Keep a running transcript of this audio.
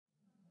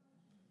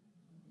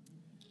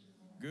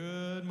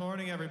Good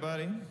morning,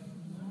 everybody.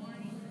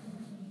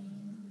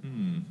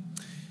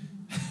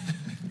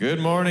 Good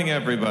morning,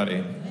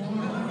 everybody.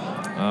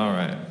 All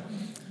right.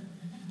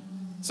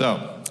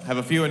 So, I have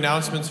a few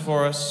announcements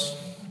for us.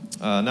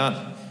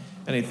 Not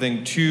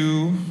anything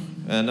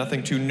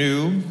nothing too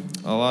new.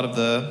 A lot of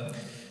the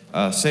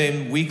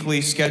same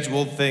weekly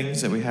scheduled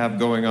things that we have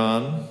going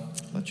on.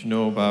 Let you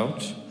know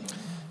about.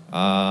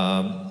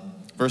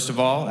 First of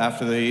all,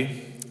 after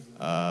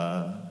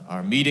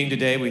our meeting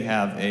today, we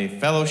have a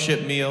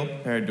fellowship meal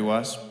prepared to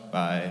us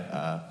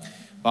by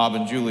Bob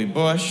and Julie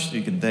Bush.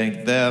 You can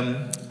thank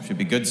them. Should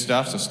be good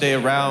stuff, so stay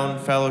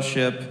around,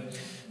 fellowship.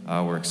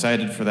 We're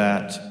excited for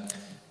that.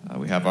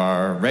 We have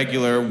our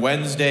regular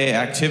Wednesday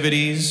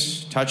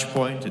activities, Touch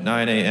Point at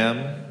 9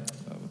 a.m.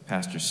 With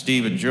Pastor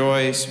Steve and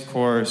Joyce, of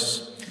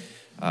course.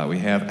 We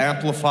have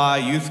Amplify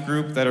Youth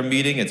Group that are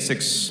meeting at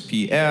 6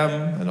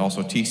 p.m. and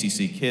also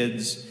TCC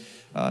Kids.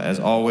 As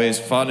always,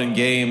 fun and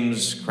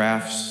games,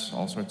 crafts,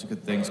 all sorts of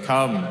good things.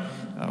 Come.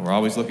 We're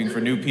always looking for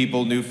new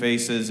people, new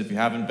faces. If you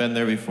haven't been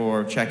there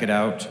before, check it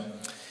out.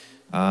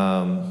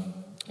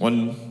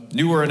 One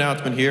newer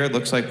announcement here. It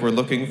looks like we're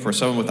looking for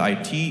someone with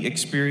IT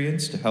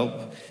experience to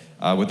help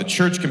with the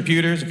church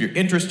computers. If you're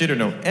interested or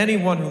know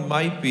anyone who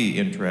might be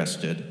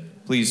interested,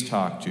 please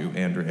talk to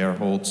Andrew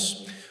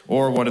Erholtz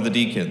or one of the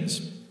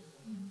deacons.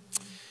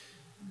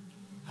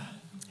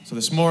 So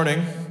this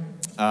morning,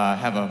 I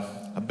have a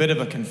bit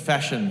of a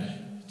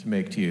confession to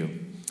make to you.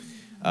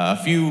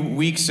 A few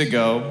weeks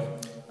ago,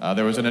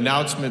 there was an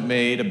announcement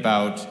made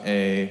about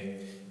an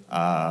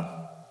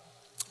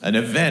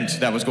event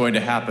that was going to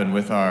happen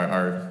with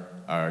our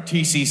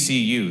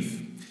TCC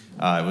youth.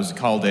 It's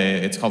called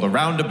a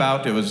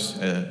roundabout. It was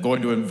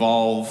going to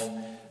involve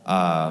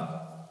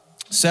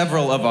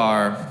several of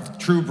our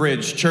True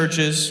Bridge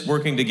churches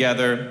working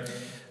together.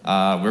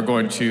 We're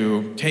going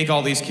to take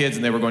all these kids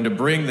and they were going to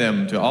bring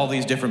them to all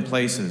these different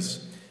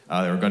places.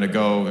 They're going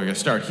to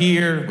start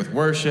here with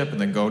worship and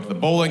then go to the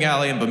bowling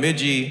alley in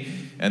Bemidji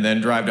and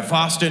then drive to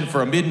Foston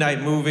for a midnight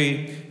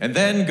movie and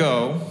then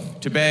go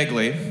to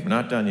Bagley. We're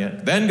not done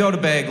yet. Then go to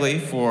Bagley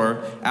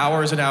for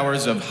hours and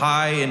hours of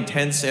high,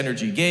 intense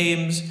energy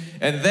games.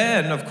 And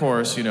then, of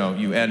course,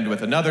 you end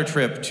with another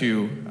trip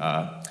to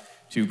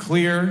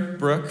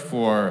Clearbrook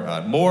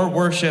for more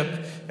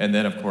worship. And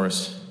then, of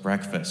course,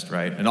 breakfast,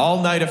 right? An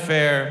all-night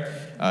affair,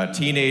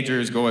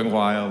 teenagers going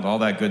wild, all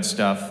that good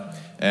stuff.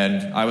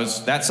 And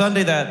that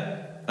Sunday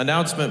that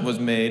announcement was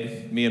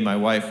made, me and my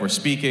wife were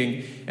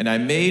speaking, and I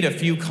made a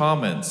few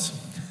comments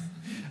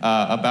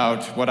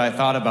about what I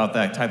thought about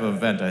that type of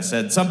event. I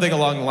said something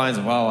along the lines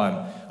of,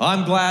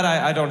 I'm glad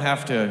I don't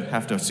have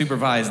to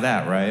supervise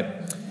that, right?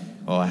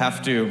 Well, I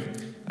have to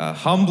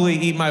humbly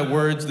eat my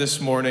words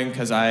this morning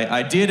because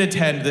I did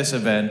attend this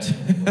event.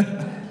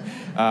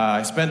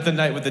 I spent the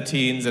night with the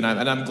teens, and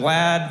I'm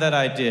glad that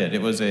I did.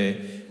 It was a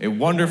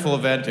wonderful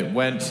event. It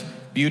went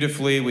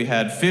beautifully. We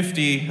had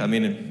 50,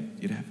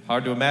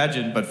 hard to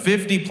imagine, but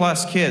 50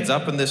 plus kids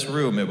up in this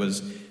room. It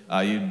was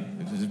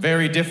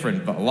very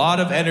different, but a lot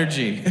of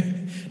energy.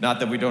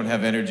 Not that we don't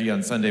have energy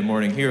on Sunday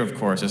morning here, of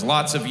course. There's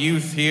lots of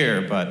youth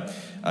here, but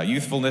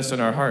youthfulness in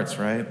our hearts,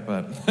 right?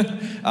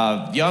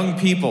 But young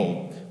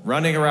people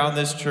running around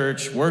this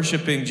church,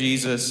 worshiping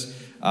Jesus,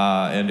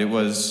 and it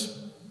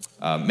was,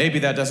 maybe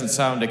that doesn't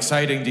sound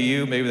exciting to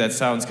you, maybe that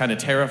sounds kind of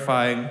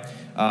terrifying,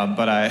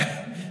 but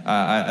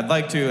I'd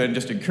like to and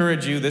just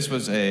encourage you. This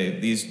was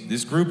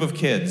this group of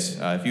kids.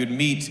 If you'd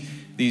meet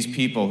these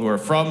people who are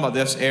from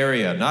this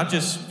area, not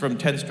just from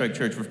 10th Strike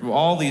Church, but from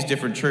all these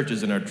different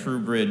churches in our True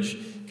Bridge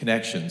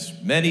connections.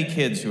 Many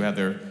kids who have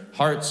their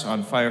hearts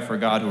on fire for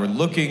God, who are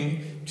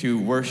looking to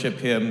worship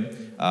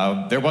Him.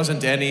 There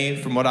wasn't any,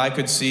 from what I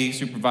could see,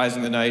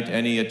 supervising the night,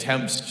 any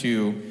attempts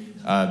to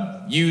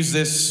use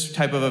this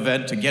type of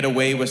event to get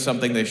away with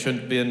something they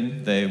shouldn't have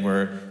been. They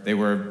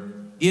were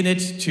in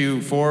it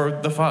for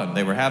the fun.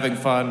 They were having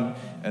fun,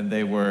 and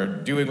they were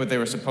doing what they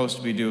were supposed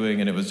to be doing,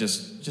 and it was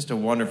just a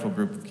wonderful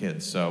group of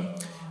kids. So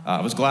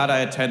I was glad I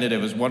attended. It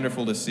was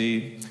wonderful to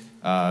see.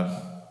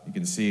 You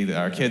can see that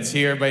our kids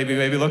here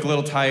maybe look a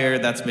little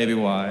tired. That's maybe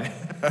why.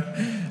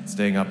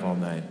 Staying up all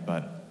night.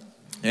 But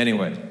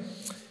anyway,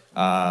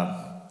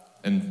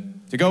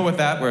 and to go with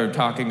that, we're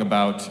talking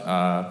about,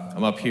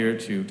 I'm up here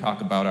to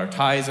talk about our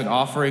tithes and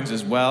offerings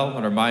as well.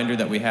 A reminder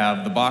that we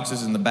have the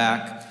boxes in the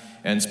back.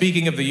 And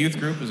speaking of the youth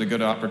group, is a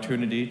good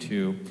opportunity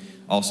to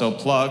also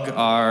plug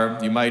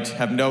you might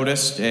have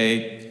noticed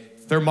a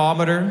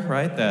thermometer,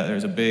 right?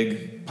 There's a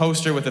big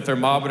poster with a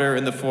thermometer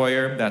in the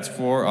foyer. That's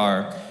for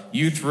our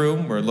youth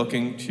room. We're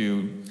looking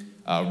to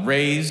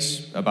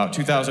raise about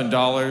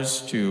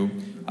 $2,000 to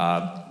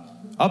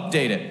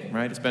update it,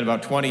 right? It's been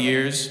about 20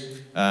 years.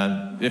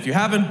 If you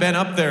haven't been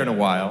up there in a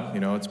while,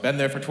 it's been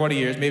there for 20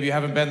 years, maybe you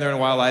haven't been there in a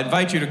while, I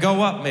invite you to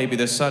go up maybe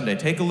this Sunday,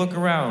 take a look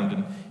around,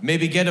 and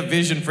maybe get a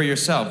vision for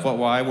yourself,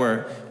 why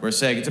we're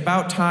saying it's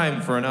about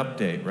time for an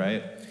update,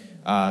 right?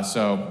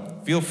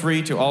 So feel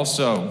free to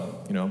also,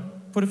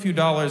 put a few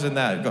dollars in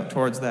that, go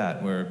towards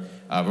that.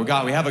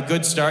 We have a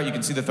good start. You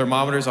can see the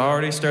thermometer's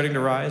already starting to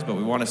rise, but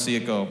we want to see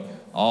it go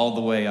all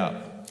the way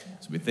up.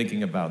 So we'll be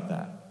thinking about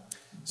that.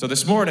 So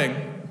this morning,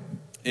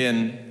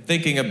 in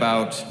thinking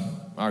about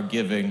our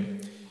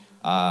giving,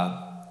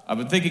 I've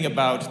been thinking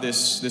about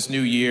this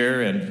new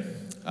year, and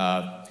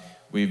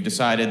we've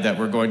decided that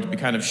we're going to be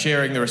kind of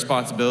sharing the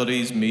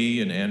responsibilities, me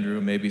and Andrew,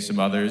 and maybe some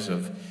others,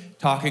 of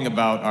talking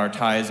about our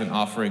tithes and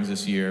offerings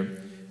this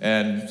year.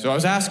 And so I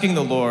was asking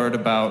the Lord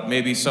about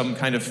maybe some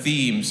kind of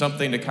theme,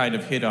 something to kind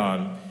of hit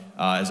on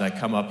as I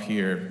come up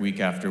here week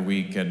after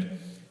week. And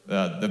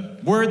the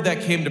word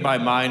that came to my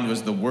mind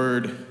was the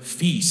word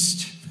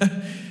feast,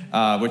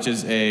 which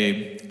is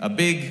a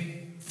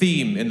big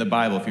theme in the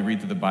Bible. If you read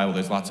through the Bible,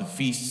 there's lots of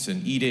feasts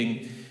and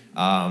eating.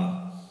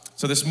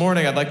 So this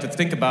morning, I'd like to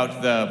think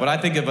about what I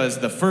think of as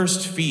the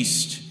first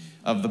feast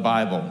of the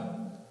Bible.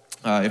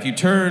 If you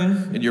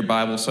turn in your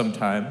Bible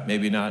sometime,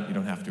 maybe not, you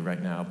don't have to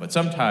right now, but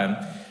sometime,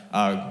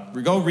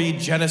 go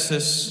read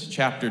Genesis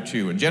chapter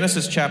 2. In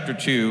Genesis chapter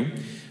 2,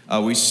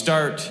 we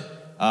start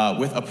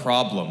with a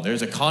problem.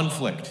 There's a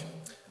conflict.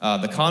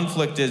 The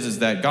conflict is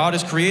that God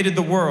has created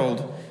the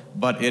world,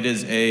 but it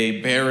is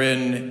a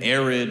barren,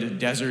 arid,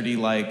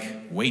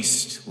 deserty-like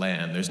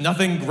wasteland. There's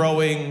nothing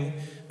growing.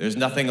 There's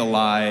nothing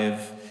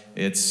alive.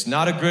 It's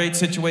not a great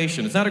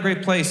situation. It's not a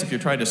great place if you're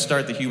trying to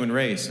start the human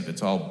race, if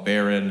it's all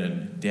barren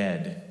and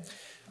dead.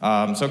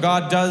 So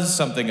God does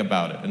something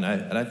about it, and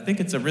I think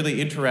it's a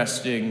really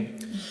interesting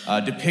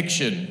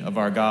depiction of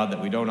our God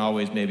that we don't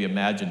always maybe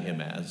imagine him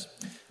as.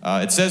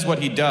 It says what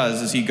he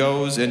does is he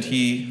goes and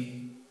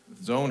he, with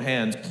his own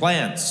hands,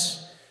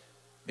 plants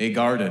a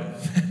garden.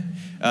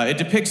 It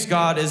depicts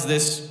God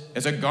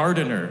as a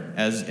gardener,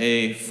 as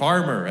a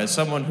farmer, as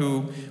someone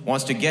who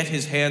wants to get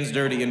his hands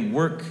dirty and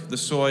work the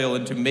soil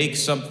and to make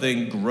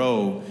something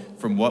grow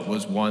from what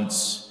was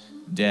once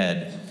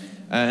dead.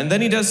 And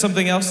then he does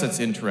something else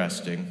that's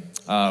interesting.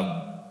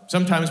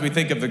 Sometimes we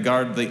think of the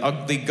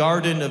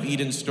Garden of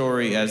Eden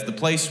story as the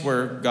place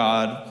where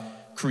God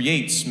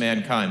creates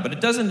mankind, but it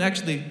doesn't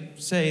actually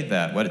say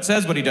that. What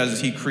he does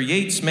is he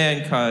creates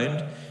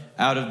mankind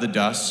out of the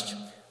dust.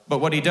 But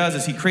what he does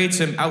is he creates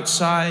him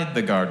outside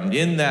the garden,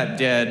 in that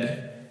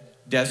dead,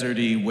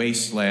 deserty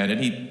wasteland,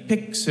 and he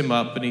picks him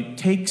up and he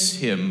takes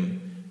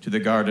him to the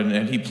garden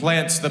and he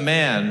plants the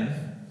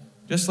man,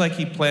 just like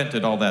he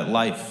planted all that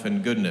life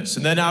and goodness.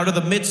 And then out of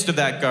the midst of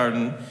that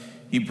garden,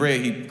 he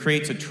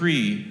creates a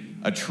tree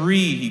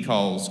he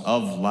calls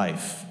of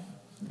life.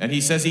 And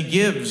he says he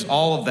gives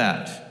all of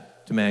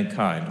that to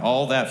mankind,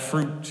 all that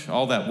fruit,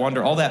 all that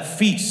wonder, all that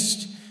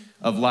feast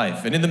of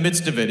life. And in the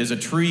midst of it is a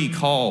tree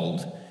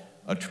called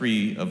a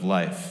tree of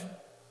life.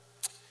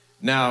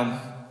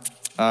 Now,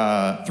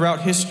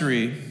 throughout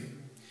history,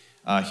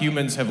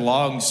 humans have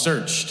long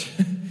searched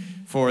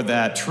for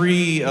that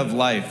tree of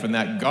life and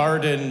that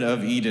Garden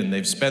of Eden.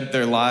 They've spent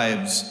their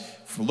lives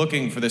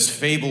looking for this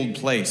fabled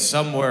place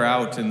somewhere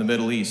out in the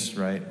Middle East,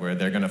 right, where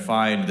they're going to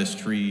find this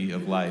tree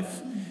of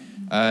life.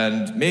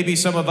 And maybe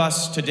some of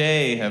us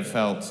today have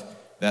felt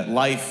that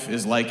life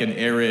is like an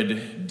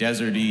arid,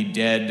 deserty,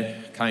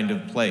 dead kind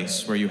of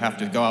place where you have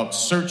to go out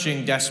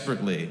searching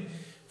desperately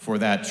for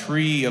that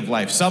tree of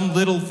life, some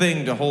little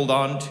thing to hold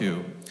on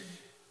to.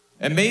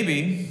 And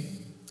maybe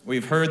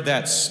we've heard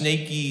that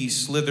snaky,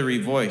 slithery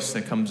voice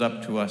that comes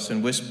up to us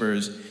and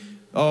whispers,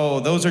 oh,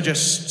 those are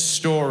just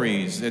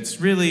stories. It's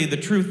really, the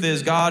truth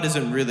is, God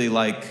isn't really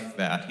like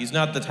that. He's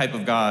not the type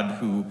of God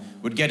who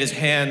would get his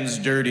hands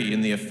dirty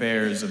in the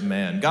affairs of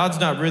man. God's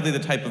not really the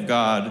type of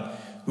God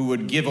who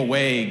would give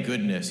away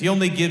goodness. He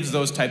only gives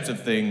those types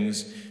of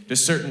things to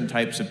certain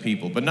types of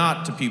people, but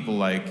not to people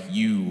like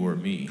you or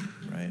me,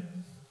 right?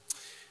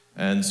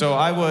 And so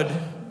I would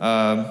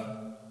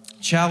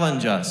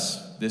challenge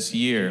us this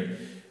year,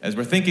 as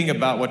we're thinking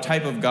about what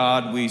type of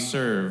God we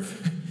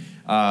serve,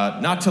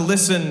 not to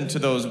listen to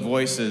those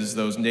voices,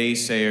 those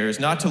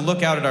naysayers, not to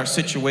look out at our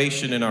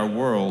situation in our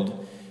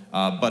world,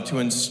 but to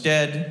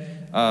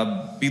instead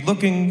be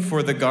looking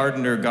for the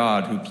gardener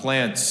God who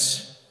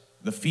plants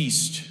the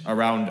feast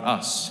around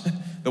us,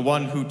 the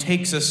one who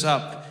takes us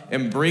up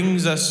and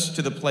brings us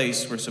to the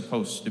place we're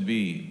supposed to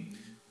be.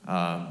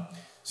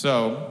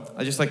 So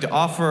I'd just like to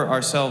offer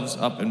ourselves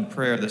up in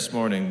prayer this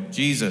morning.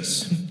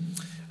 Jesus,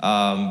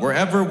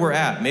 wherever we're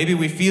at, maybe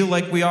we feel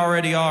like we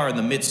already are in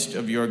the midst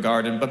of your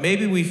garden, but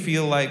maybe we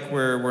feel like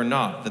we're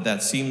not,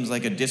 that seems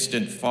like a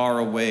distant, far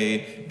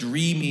away,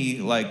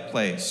 dreamy-like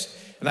place.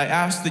 And I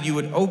ask that you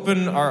would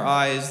open our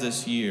eyes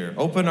this year,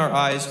 open our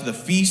eyes to the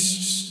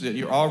feasts that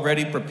you're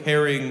already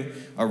preparing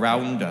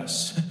around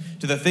us,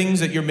 to the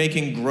things that you're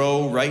making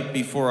grow right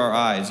before our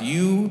eyes.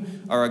 You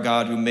are a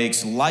God who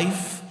makes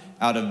life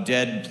out of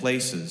dead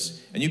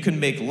places, and you can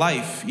make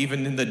life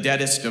even in the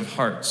deadest of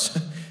hearts.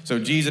 So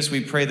Jesus,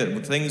 we pray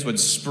that things would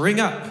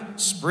spring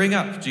up,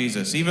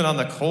 Jesus, even on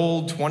the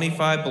cold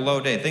 25 below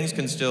day. Things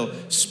can still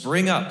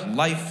spring up,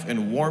 life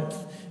and warmth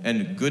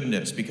and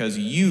goodness, because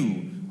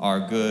you are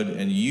good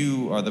and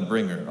you are the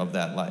bringer of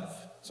that life.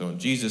 So in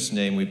Jesus'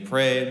 name we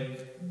pray,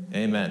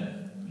 amen.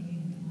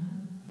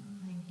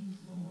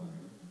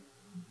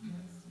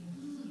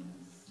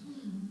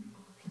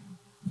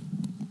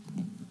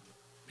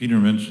 Peter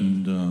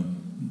mentioned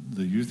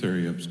the youth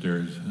area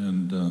upstairs.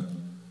 And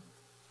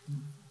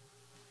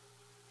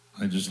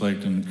I just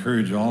like to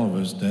encourage all of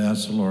us to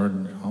ask the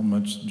Lord how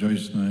much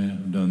Joyce and I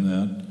have done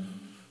that.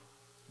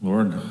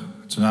 Lord,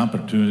 it's an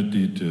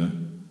opportunity to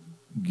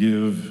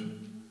give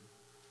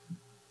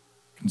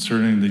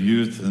concerning the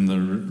youth and the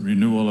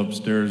renewal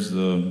upstairs,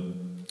 the,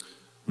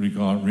 what do you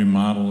call it,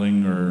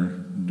 remodeling or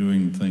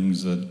doing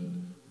things that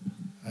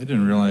I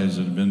didn't realize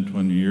it had been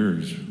 20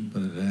 years,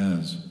 but it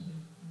has.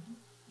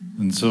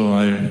 And so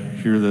I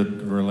hear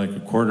that we're like a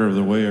quarter of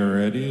the way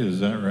already. Is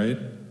that right?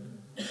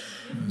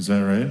 Is that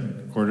right?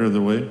 A quarter of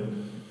the way?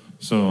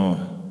 So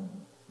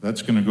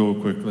that's going to go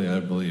quickly, I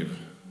believe,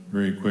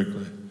 very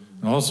quickly.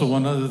 And also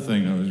one other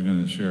thing I was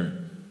going to share.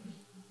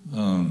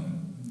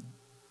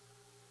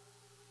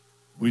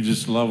 We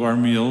just love our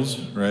meals,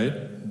 right?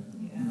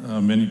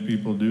 Many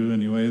people do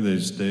anyway. They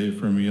stay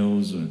for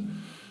meals.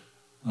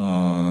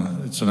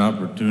 It's an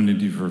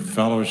opportunity for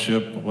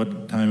fellowship.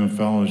 What time of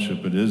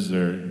fellowship it is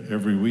there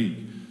every week.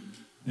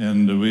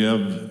 And we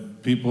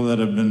have people that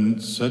have been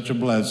such a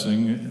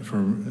blessing,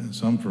 for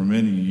some for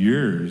many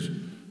years,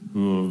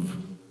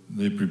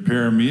 they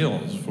prepare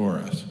meals for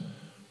us.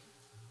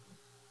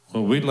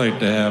 What we'd like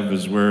to have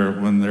is where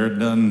when they're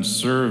done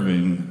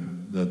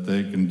serving, that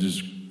they can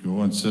just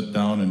go and sit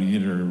down and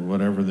eat or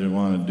whatever they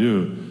want to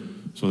do,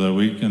 so that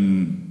we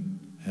can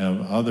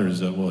have others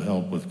that will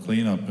help with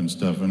cleanup and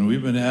stuff. And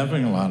we've been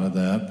having a lot of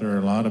that. There are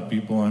a lot of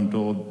people, I'm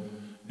told,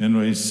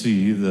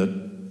 NYC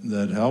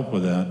that help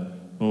with that.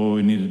 But what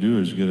we need to do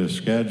is get a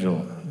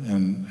schedule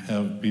and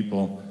have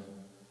people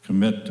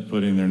commit to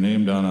putting their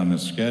name down on a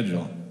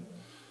schedule.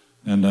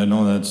 And I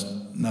know that's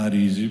not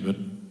easy, but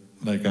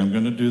like I'm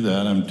going to do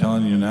that. I'm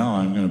telling you now,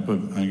 I'm going to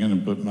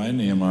put my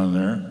name on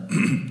there.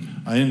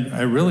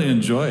 I really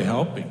enjoy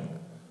helping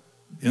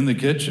in the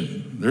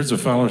kitchen. There's a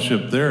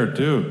fellowship there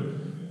too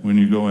when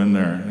you go in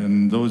there.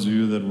 And those of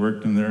you that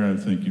worked in there, I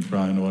think you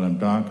probably know what I'm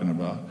talking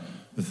about.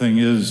 The thing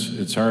is,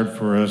 it's hard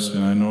for us,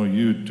 and I know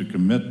you, to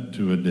commit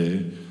to a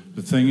day.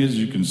 The thing is,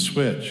 you can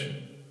switch.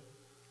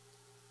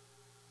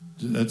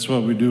 That's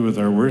what we do with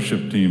our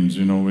worship teams.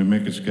 You know, we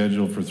make a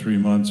schedule for 3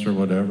 months or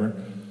whatever.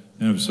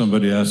 And if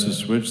somebody has to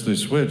switch, they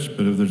switch.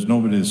 But if there's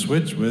nobody to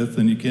switch with,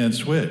 then you can't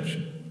switch.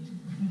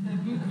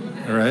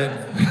 All right?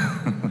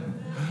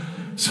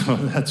 So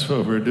that's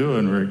what we're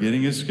doing. We're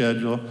getting a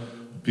schedule,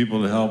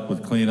 people to help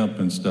with cleanup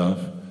and stuff.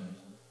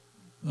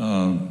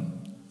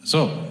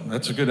 So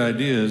that's a good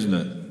idea, isn't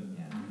it?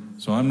 Yeah.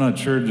 So I'm not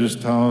sure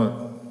just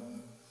how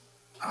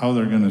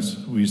they're going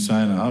to, we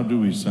sign up. How do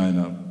we sign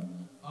up?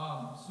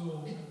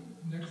 So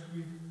next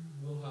week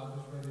we'll have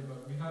this ready,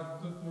 but we have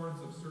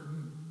clipboards of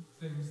certain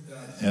things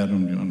that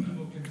Adam, do you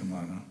want to come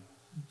on up?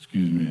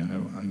 Excuse me, I'm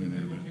going to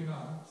people can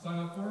sign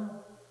up for.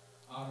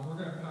 We're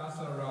going to pass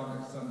that around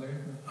next Sunday.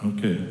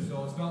 Okay.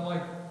 So it's not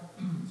like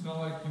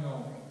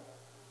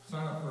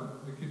sign up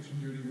for the kitchen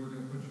duty. We're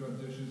going to put you on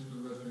dishes for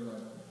the rest of your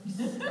life.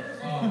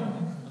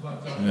 But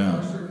there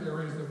are certain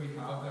areas that we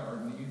have that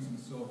are needs, and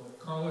so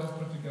Carla has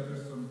put together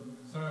some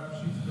sign-up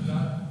sheets for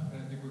that,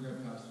 and I think we're going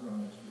to pass it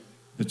around next week.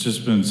 It's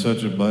just been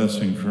such a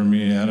blessing for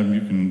me. Adam,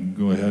 you can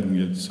go ahead and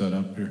get set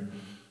up here.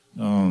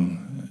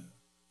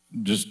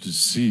 Just to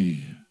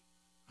see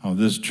how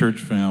this church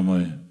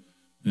family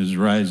is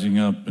rising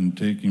up and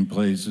taking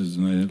places,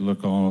 and I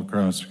look all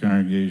across the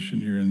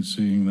congregation here and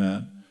seeing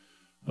that,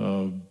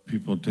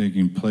 people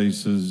taking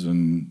places,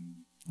 and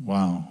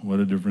wow, what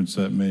a difference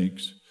that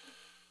makes.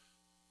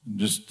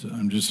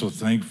 I'm just so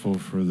thankful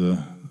for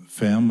the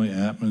family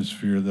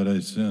atmosphere that I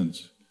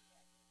sense,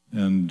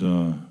 and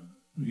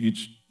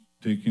each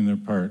taking their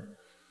part.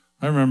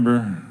 I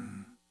remember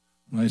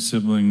my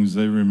siblings,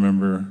 they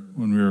remember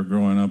when we were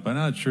growing up. I'm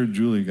not sure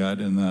Julie got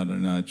in that or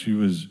not. She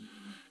was,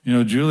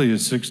 Julie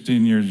is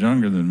 16 years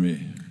younger than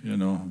me,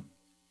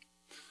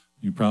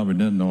 You probably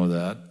didn't know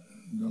that.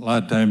 A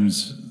lot of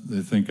times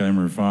they think I'm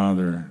her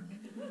father,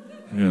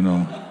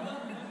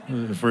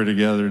 if we're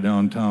together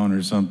downtown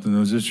or something.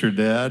 Was this your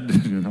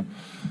dad?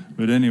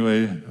 But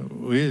anyway,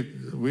 we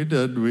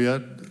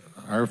had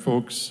our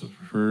folks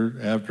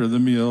after the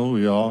meal,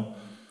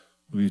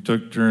 we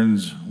took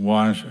turns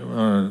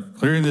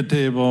clearing the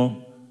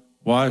table,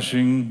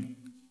 washing,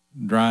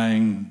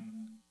 drying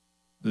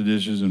the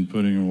dishes, and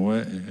putting them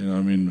away.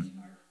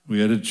 We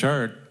had a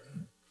chart.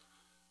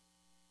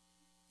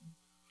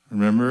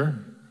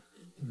 Remember?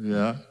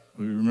 Yeah,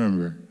 we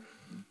remember.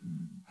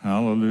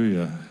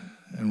 Hallelujah.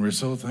 And we're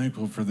so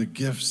thankful for the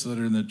gifts that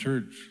are in the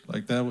church.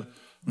 Like that,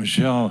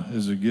 Michelle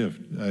is a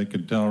gift. I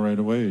could tell right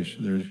away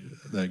there's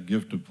that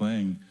gift of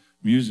playing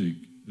music.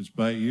 It's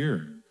by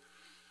ear.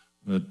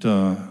 But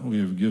we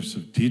have gifts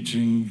of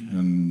teaching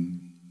and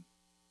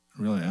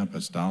really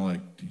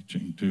apostolic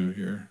teaching too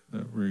here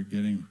that we're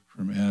getting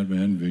from Adam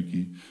and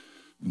Vicki.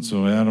 And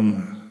so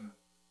Adam,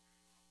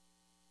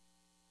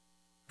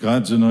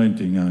 God's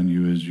anointing on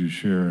you as you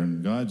share,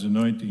 and God's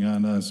anointing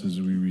on us as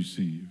we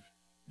receive.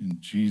 In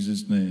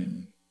Jesus'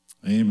 name,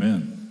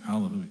 amen.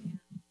 Hallelujah.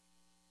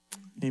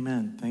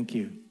 Amen. Thank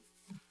you.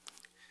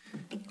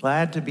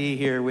 Glad to be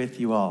here with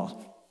you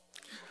all.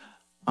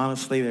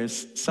 Honestly,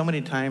 there's so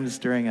many times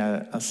during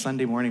a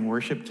Sunday morning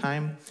worship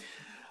time,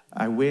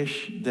 I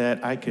wish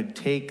that I could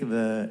take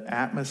the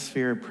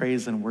atmosphere of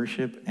praise and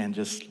worship and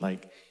just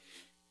like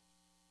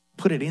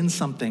put it in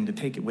something to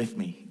take it with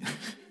me.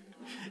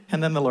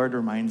 And then the Lord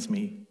reminds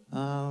me,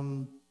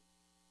 I'm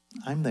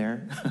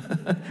there.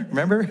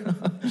 Remember?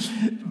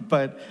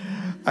 But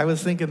I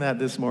was thinking that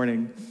this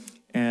morning,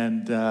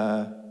 and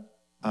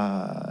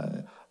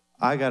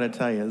I got to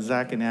tell you,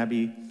 Zach and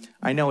Abby,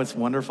 I know it's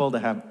wonderful to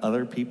have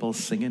other people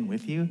singing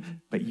with you,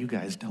 but you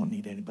guys don't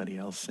need anybody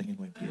else singing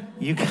with you.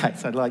 You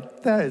guys are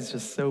like, that is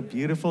just so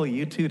beautiful.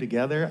 You two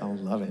together, I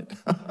love it.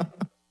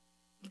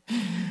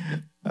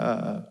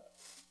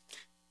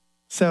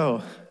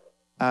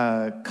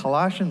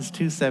 Colossians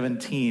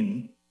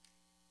 2:17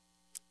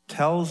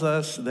 tells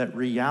us that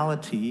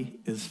reality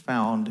is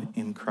found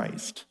in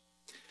Christ.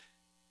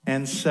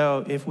 And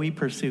so if we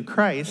pursue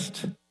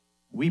Christ,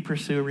 we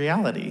pursue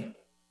reality.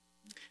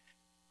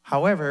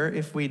 However,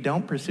 if we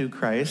don't pursue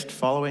Christ,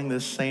 following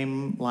this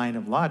same line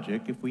of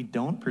logic, if we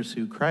don't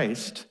pursue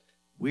Christ,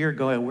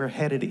 we're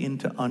headed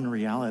into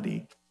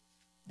unreality.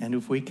 And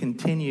if we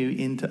continue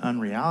into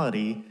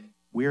unreality,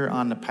 we're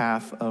on the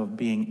path of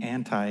being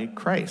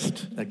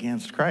anti-Christ,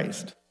 against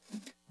Christ.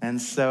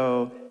 And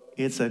so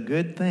it's a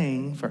good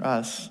thing for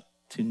us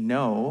to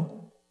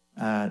know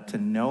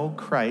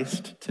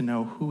Christ, to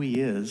know who he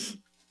is,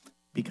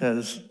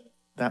 because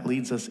that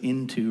leads us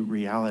into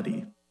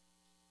reality.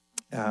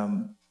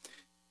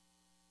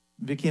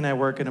 Vicki and I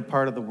work in a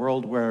part of the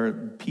world where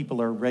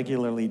people are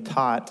regularly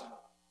taught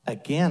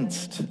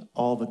against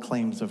all the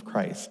claims of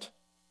Christ.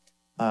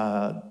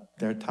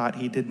 They're taught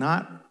he's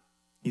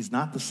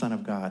not the Son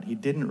of God. He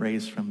didn't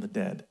raise from the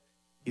dead.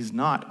 He's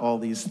not all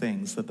these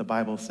things that the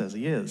Bible says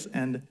he is.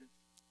 And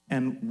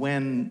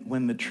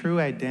when the true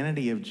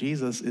identity of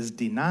Jesus is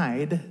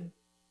denied,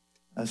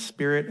 a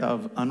spirit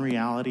of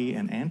unreality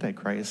and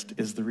antichrist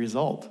is the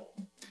result.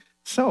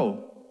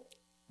 So,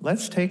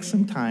 let's take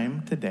some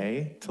time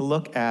today to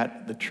look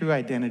at the true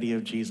identity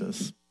of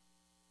Jesus.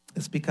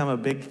 It's become a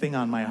big thing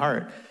on my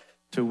heart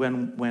to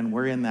when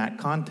we're in that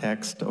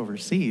context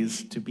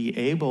overseas to be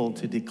able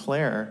to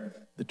declare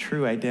the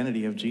true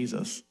identity of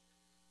Jesus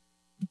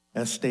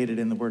as stated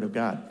in the Word of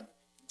God.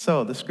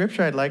 So the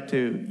scripture I'd like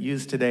to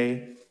use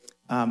today,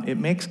 it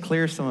makes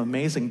clear some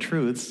amazing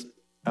truths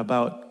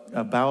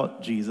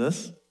about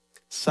Jesus.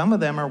 Some of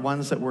them are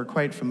ones that we're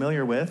quite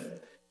familiar with,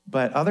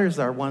 but others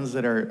are ones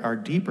that are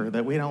deeper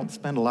that we don't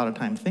spend a lot of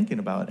time thinking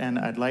about. And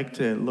I'd like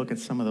to look at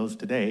some of those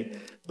today.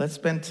 Let's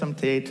spend some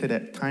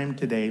time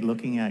today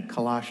looking at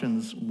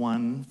Colossians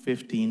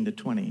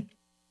 1:15-20.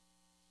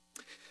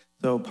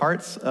 So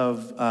parts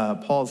of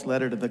Paul's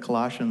letter to the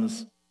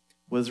Colossians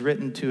was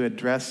written to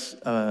address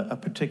a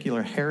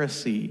particular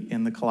heresy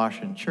in the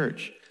Colossian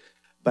church.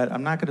 But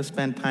I'm not going to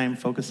spend time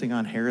focusing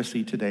on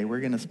heresy today.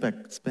 We're going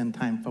to spend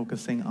time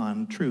focusing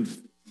on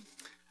truth.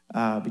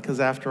 Because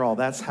after all,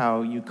 that's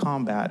how you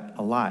combat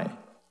a lie.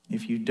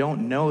 If you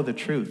don't know the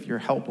truth, you're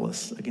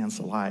helpless against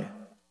a lie.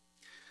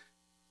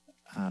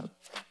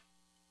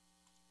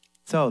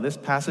 So this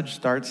passage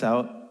starts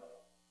out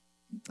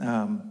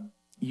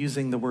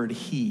using the word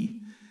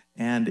he.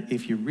 And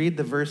if you read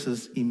the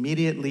verses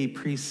immediately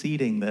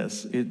preceding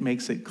this, it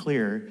makes it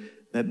clear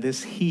that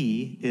this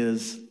he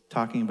is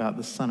talking about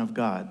the Son of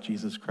God,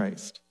 Jesus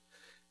Christ.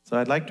 So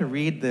I'd like to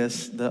read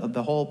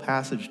the whole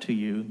passage to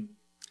you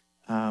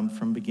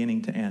from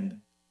beginning to end.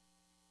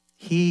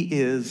 He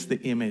is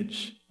the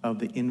image of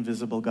the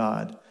invisible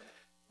God,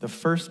 the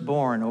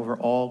firstborn over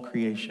all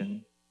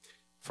creation.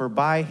 For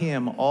by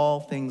him all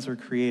things were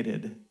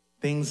created,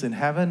 things in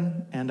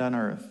heaven and on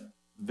earth,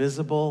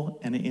 visible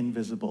and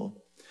invisible.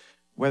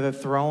 Whether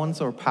thrones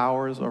or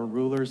powers or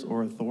rulers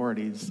or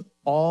authorities,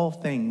 all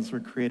things were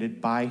created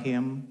by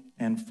him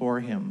and for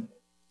him.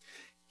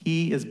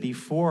 He is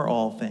before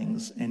all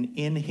things, and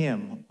in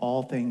him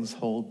all things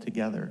hold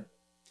together.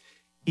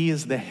 He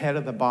is the head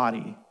of the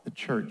body, the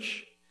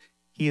church.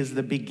 He is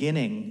the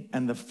beginning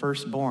and the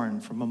firstborn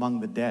from among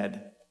the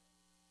dead,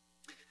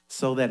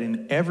 so that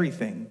in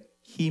everything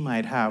he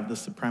might have the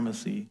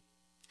supremacy.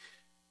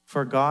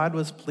 For God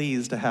was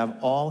pleased to have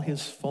all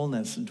his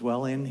fullness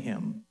dwell in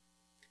him,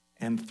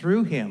 and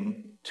through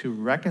him to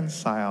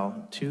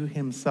reconcile to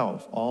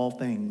himself all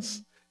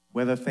things,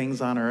 whether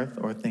things on earth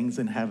or things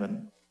in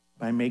heaven,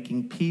 by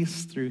making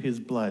peace through his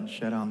blood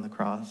shed on the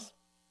cross.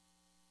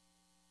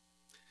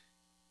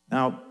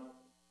 Now,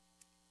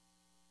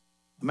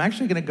 I'm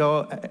actually going to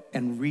go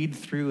and read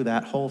through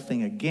that whole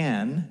thing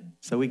again,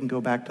 so we can go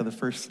back to the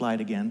first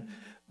slide again.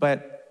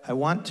 But I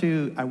want,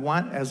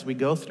 as we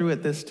go through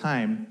it this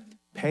time,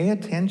 pay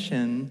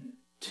attention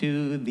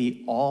to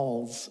the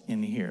alls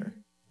in here.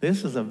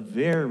 This is a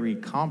very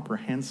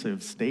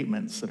comprehensive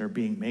statements that are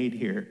being made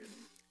here,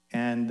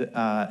 and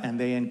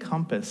they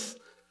encompass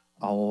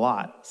a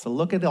lot. So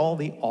look at all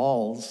the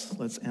alls.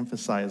 Let's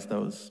emphasize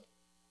those.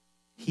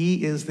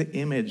 He is the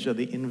image of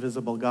the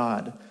invisible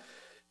God,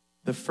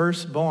 the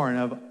firstborn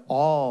of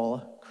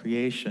all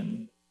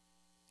creation.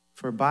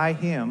 For by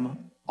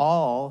him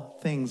all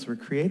things were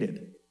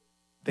created.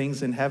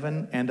 things in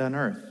heaven and on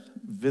earth,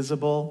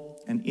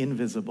 visible and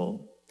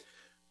invisible,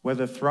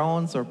 whether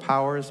thrones or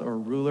powers or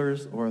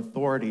rulers or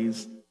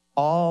authorities,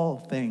 all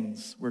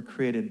things were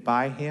created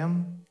by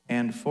him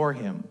and for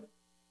him.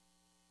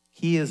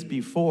 He is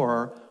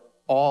before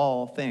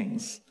all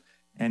things,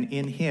 and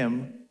in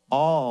him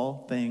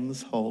all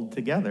things hold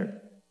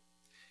together.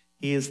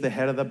 He is the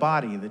head of the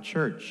body, the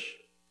church.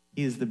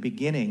 He is the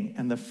beginning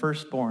and the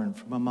firstborn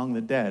from among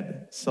the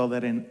dead, so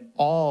that in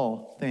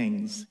all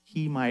things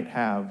he might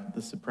have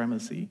the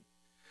supremacy.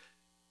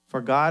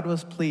 For God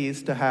was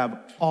pleased to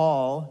have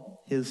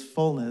all his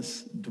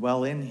fullness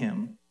dwell in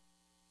him,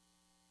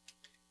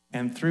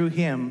 and through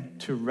him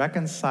to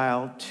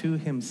reconcile to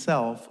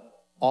himself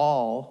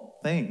all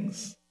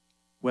things,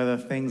 whether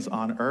things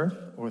on earth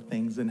or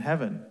things in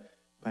heaven,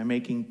 by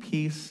making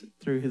peace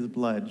through his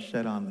blood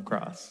shed on the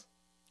cross.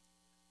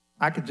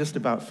 I could just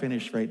about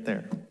finish right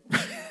there.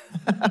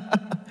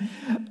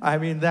 I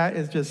mean, that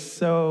is just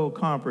so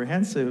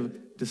comprehensive,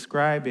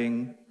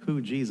 describing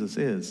who Jesus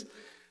is.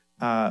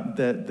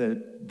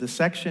 The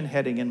section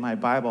heading in my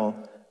Bible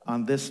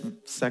on this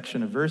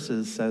section of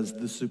verses says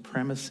the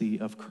supremacy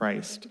of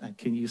Christ. And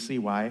can you see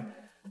why?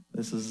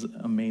 This is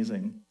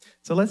amazing.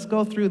 So let's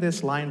go through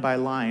this line by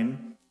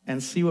line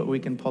and see what we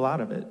can pull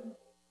out of it.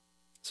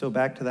 So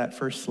back to that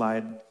first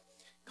slide,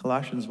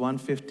 Colossians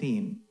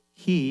 1:15.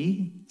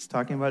 He, is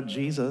talking about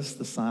Jesus,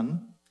 the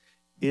Son,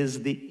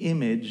 is the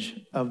image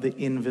of the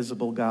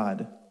invisible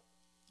God.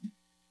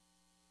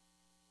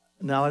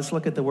 Now let's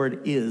look at the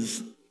word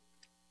is.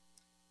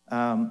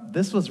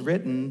 This was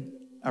written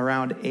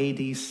around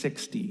AD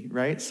 60,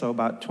 right? So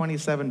about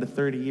 27 to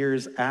 30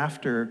 years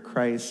after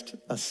Christ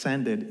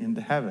ascended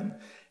into heaven.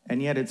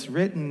 And yet it's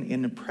written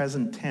in the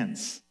present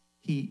tense.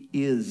 He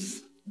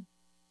is.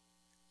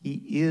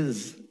 He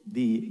is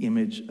the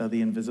image of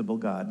the invisible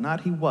God.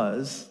 Not he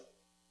was,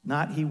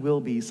 not he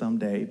will be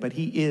someday, but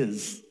he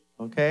is,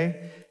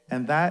 okay?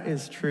 And that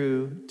is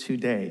true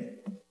today.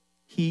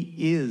 He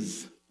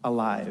is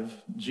alive.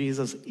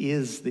 Jesus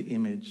is the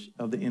image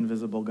of the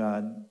invisible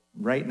God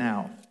right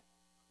now.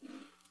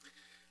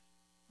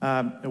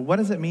 What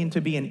does it mean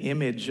to be an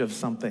image of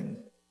something?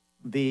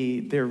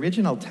 The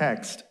original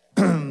text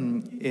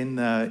in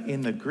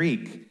the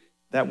Greek,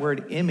 that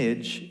word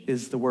image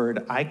is the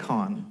word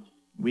icon.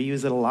 We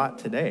use it a lot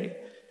today.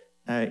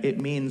 It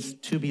means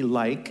to be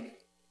like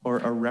or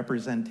a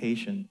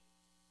representation.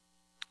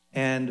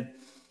 And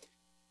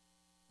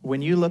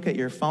when you look at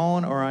your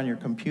phone or on your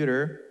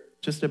computer,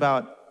 just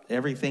about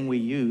everything we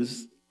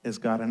use has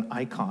got an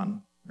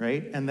icon,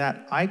 right? And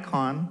that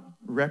icon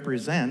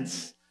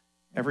represents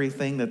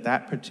everything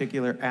that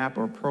particular app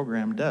or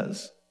program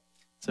does.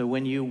 So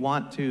when you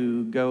want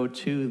to go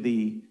to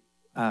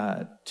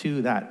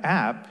that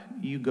app,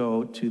 you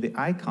go to the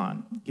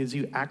icon. It gives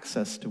you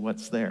access to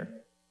what's there.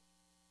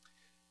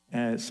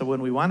 So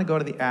when we want to go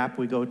to the app,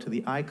 we go to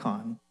the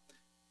icon.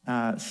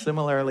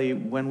 Similarly,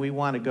 when we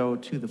want to go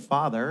to the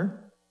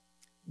Father,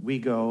 we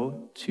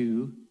go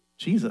to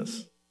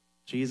Jesus.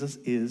 Jesus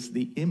is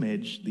the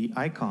image, the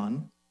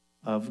icon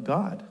of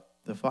God,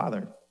 the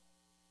Father.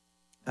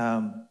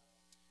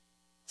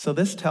 So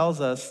this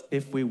tells us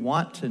if we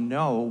want to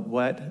know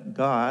what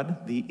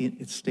God,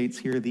 it states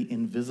here the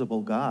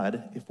invisible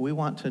God, if we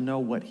want to know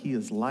what he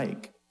is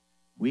like,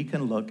 we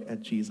can look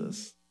at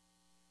Jesus.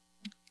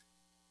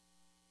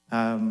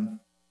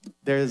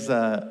 There's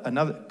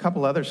a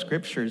couple other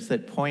scriptures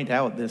that point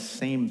out this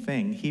same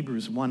thing.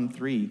 Hebrews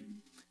 1:3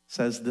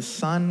 says, the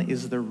Son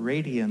is the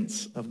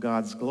radiance of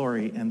God's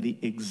glory and the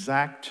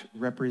exact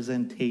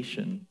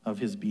representation of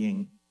his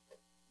being.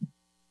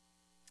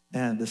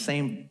 And the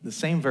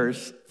same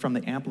verse from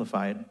the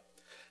Amplified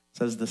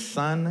says, the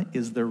Son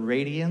is the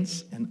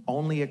radiance and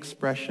only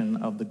expression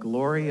of the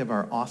glory of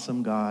our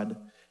awesome God,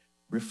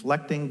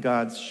 reflecting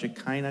God's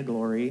Shekinah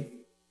glory,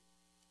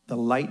 the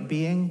light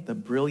being, the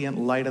brilliant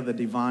light of the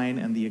divine,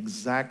 and the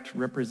exact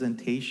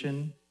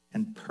representation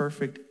and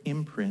perfect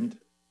imprint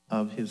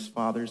of his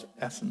Father's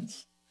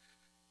essence.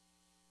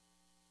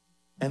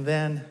 And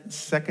then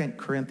 2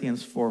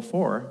 Corinthians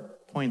 4:4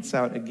 points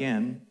out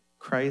again,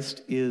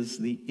 Christ is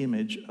the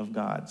image of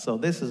God. So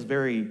this is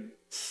very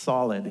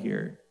solid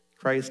here.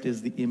 Christ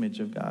is the image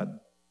of God.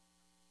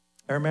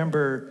 I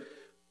remember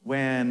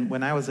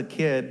when I was a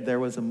kid, there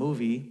was a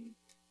movie,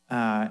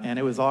 and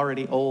it was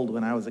already old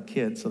when I was a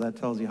kid, so that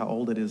tells you how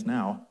old it is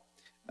now.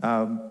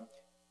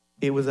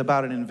 It was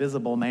about an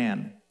invisible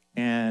man,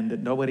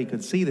 and nobody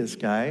could see this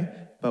guy,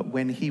 but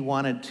when he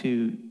wanted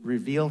to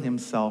reveal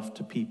himself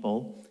to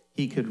people,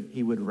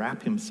 he would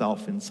wrap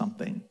himself in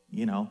something,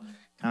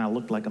 kind of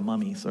looked like a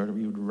mummy, sort of.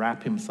 He would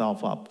wrap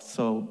himself up.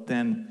 So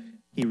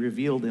then he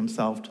revealed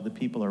himself to the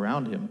people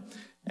around him.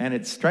 And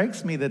it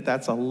strikes me that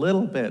that's a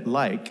little bit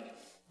like,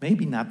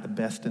 maybe not the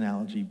best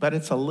analogy, but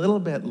it's a little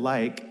bit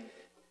like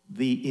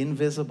the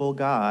invisible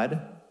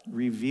God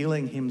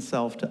revealing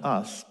himself to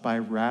us by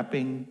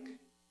wrapping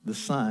the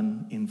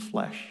Son in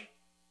flesh.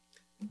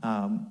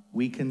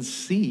 We can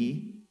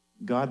see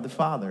God the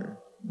Father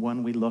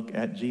when we look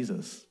at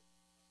Jesus.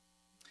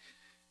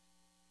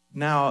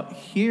 Now,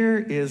 here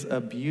is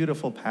a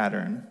beautiful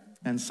pattern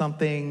and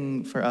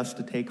something for us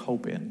to take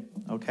hope in,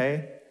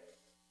 okay?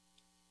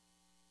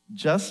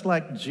 Just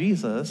like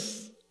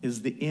Jesus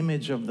is the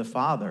image of the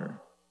Father,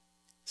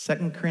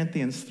 2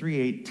 Corinthians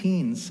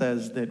 3:18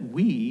 says that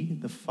we,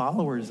 the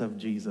followers of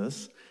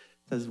Jesus,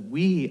 says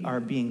we are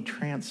being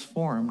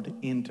transformed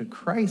into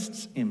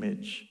Christ's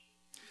image.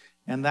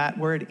 And that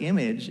word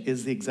image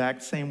is the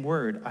exact same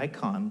word,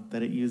 icon,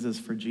 that it uses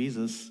for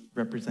Jesus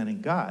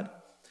representing God.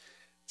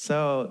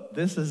 So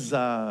this is,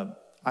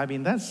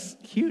 that's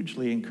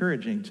hugely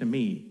encouraging to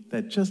me,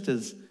 that just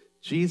as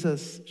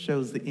Jesus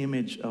shows the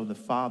image of the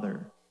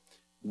Father,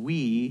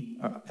 we,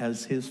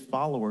 as his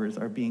followers,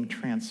 are being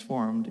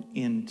transformed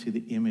into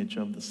the image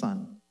of the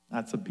Son.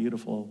 That's a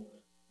beautiful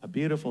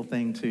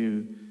thing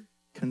to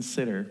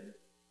consider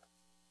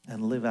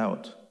and live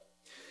out.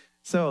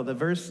 So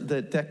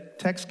the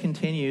text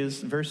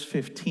continues, verse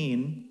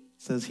 15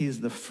 says, he's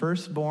the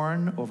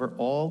firstborn over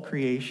all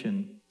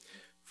creation.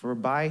 For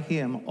by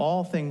him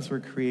all things were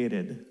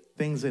created,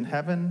 things in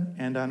heaven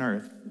and on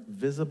earth,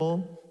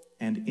 visible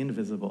and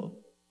invisible.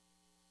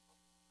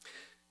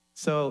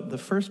 So the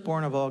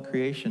firstborn of all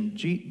creation,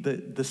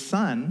 the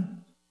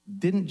Son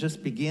didn't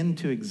just begin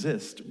to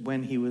exist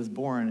when he was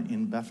born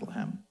in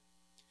Bethlehem.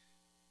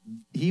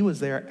 He was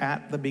there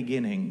at the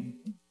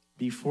beginning,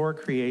 before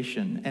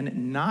creation,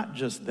 and not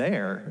just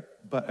there,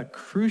 but a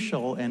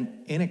crucial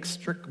and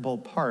inextricable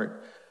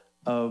part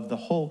of the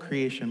whole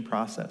creation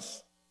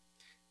process.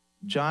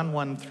 John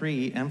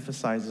 1:3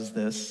 emphasizes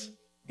this.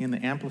 In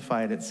the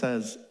Amplified, it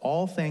says,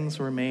 all things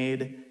were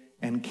made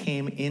and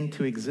came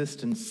into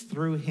existence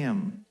through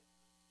him.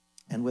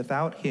 And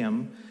without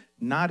him,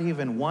 not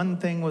even one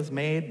thing was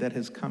made that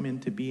has come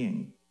into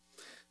being.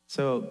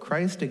 So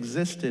Christ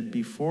existed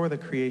before the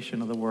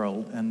creation of the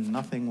world, and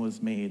nothing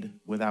was made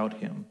without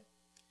him.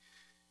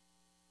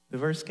 The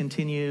verse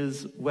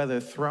continues, whether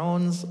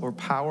thrones or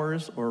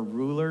powers or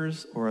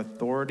rulers or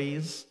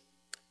authorities,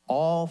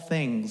 all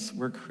things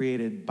were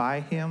created by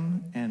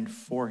him and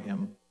for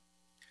him.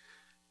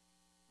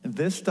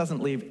 This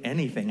doesn't leave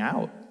anything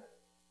out.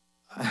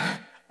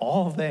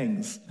 All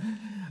things,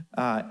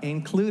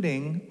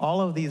 including all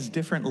of these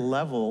different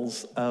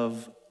levels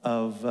of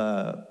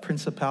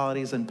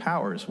principalities and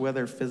powers,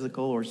 whether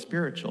physical or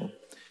spiritual.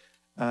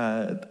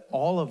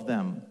 All of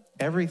them,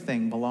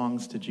 everything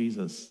belongs to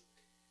Jesus.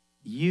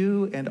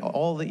 You and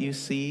all that you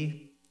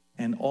see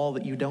and all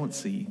that you don't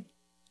see,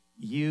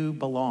 you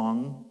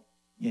belong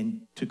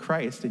to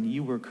Christ, and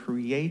you were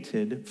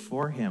created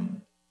for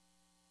him.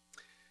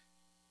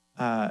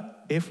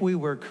 If we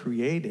were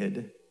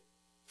created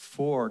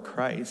for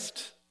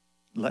Christ,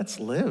 let's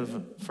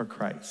live for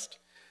Christ.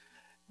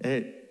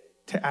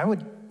 I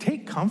would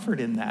take comfort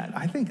in that.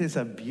 I think it's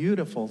a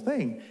beautiful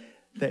thing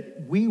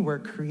that we were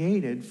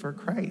created for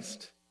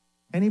Christ.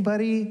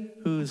 Anybody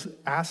who's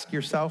asked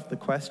yourself the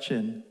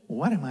question,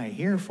 what am I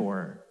here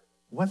for?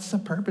 What's the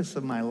purpose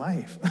of my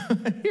life?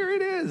 Here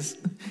it is.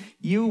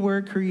 You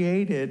were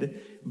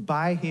created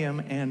by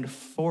him and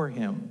for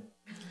him.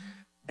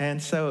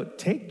 And so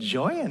take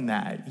joy in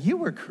that. You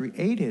were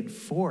created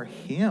for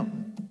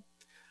him.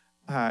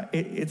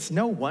 It's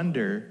no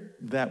wonder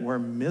that we're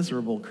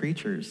miserable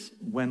creatures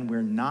when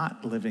we're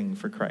not living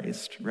for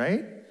Christ,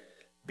 right?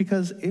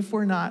 Because if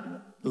we're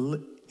not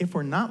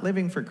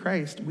living for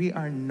Christ, we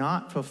are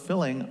not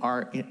fulfilling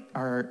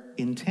our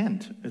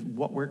intent,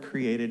 what we're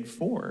created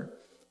for.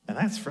 And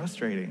that's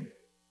frustrating.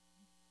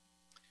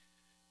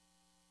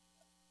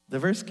 The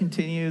verse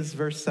continues,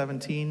 verse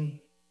 17,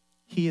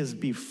 he is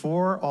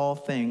before all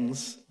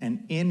things,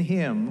 and in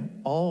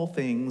him all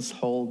things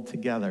hold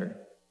together.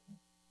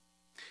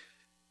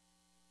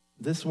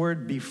 This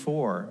word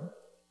before,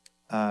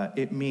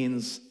 it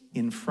means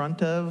in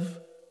front of,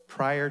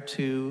 prior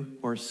to,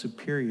 or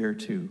superior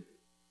to.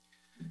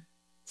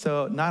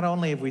 So not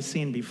only have we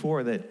seen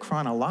before that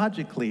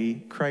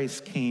chronologically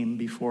Christ came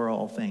before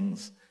all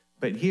things,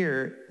 but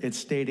here it's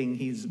stating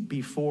he's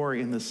before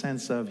in the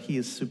sense of he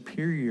is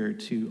superior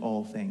to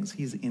all things.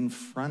 He's in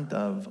front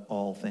of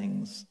all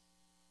things.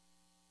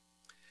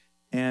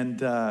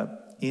 And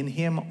in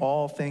him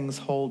all things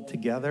hold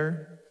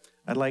together.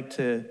 I'd like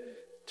to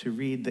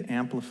read the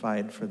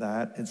Amplified for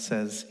that. It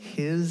says,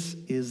 his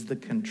is the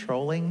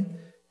controlling,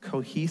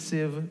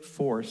 cohesive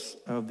force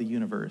of the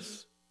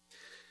universe.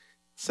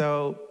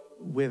 So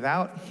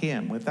without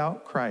him,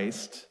 without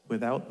Christ,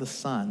 without the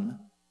Son,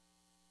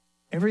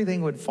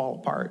 everything would fall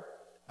apart.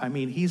 I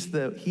mean, he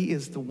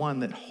is the one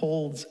that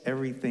holds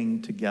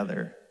everything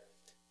together.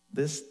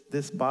 This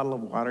bottle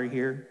of water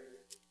here,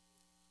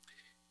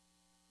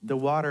 the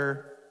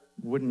water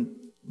wouldn't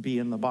be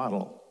in the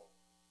bottle.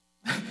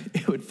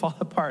 It would fall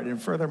apart.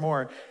 And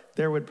furthermore,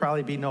 there would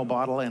probably be no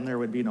bottle and there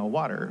would be no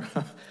water.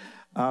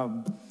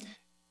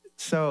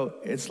 So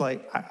it's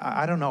like,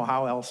 I don't know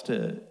how else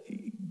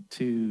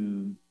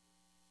to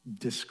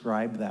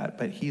describe that,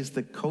 but he's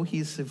the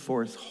cohesive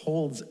force,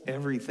 holds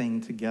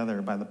everything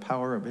together by the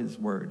power of his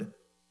word.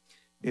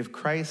 If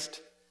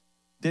Christ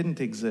didn't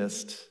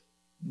exist,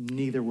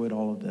 neither would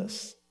all of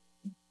this.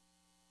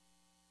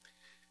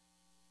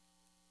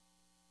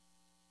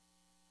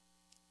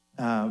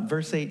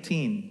 Verse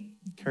 18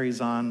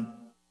 carries on.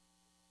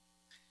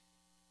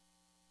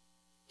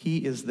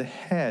 He is the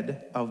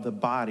head of the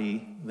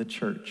body, the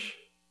church.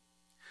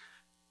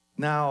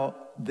 Now,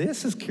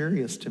 this is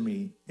curious to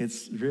me.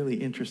 It's really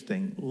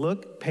interesting.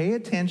 Pay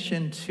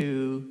attention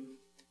to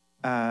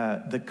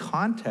the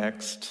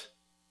context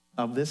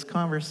of this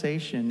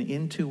conversation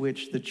into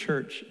which the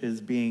church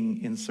is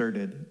being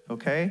inserted,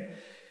 okay?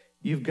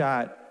 You've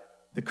got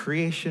the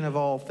creation of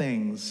all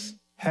things,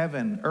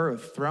 heaven,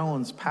 earth,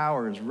 thrones,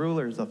 powers,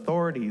 rulers,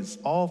 authorities,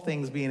 all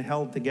things being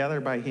held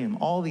together by him,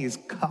 all these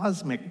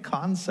cosmic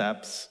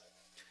concepts.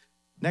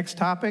 Next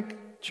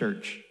topic,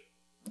 church.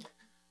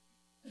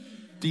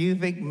 Do you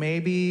think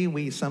maybe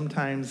we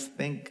sometimes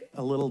think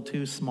a little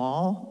too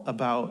small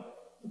about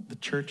the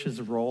church's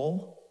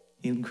role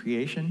in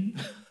creation?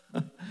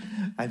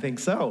 I think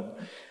so.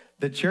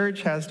 The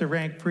church has to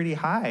rank pretty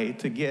high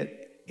to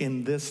get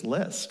in this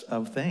list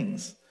of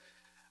things.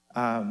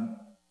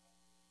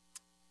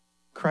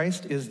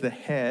 Christ is the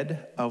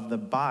head of the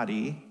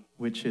body,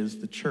 which is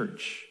the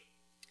church.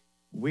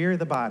 We're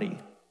the body.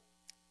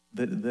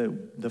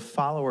 The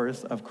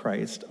followers of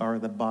Christ are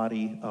the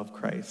body of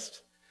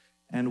Christ.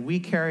 And we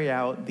carry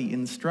out the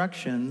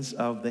instructions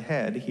of the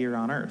head here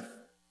on earth.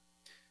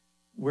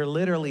 We're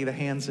literally the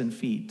hands and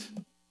feet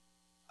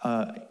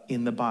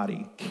in the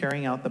body,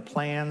 carrying out the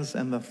plans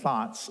and the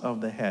thoughts of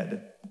the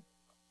head.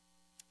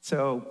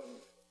 So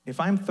if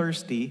I'm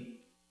thirsty,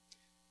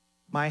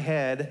 my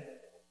head,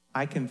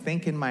 I can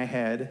think in my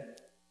head,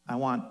 I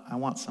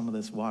want some of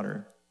this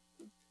water.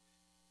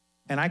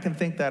 And I can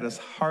think that as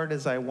hard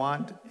as I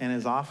want and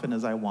as often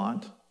as I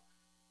want.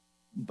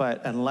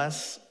 But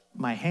unless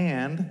my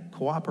hand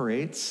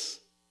cooperates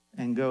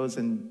and goes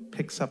and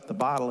picks up the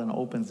bottle and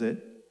opens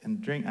it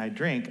and I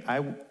drink,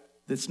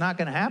 it's not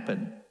going to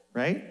happen,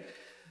 right?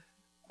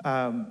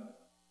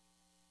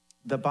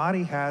 The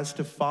body has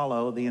to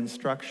follow the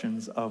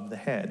instructions of the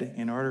head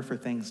in order for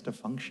things to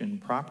function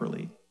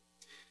properly.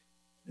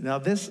 Now,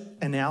 this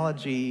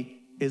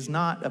analogy is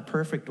not a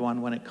perfect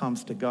one when it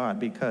comes to God,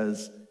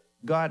 because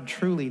God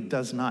truly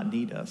does not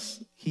need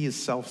us. He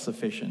is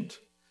self-sufficient.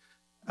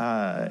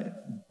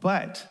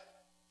 But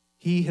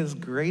he has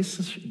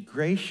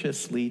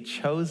graciously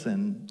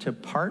chosen to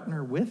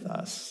partner with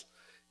us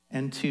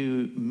and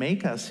to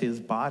make us his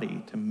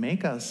body, to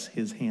make us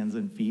his hands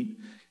and feet.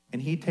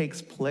 And he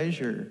takes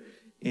pleasure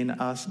in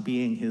us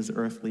being his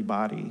earthly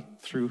body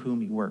through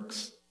whom he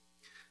works.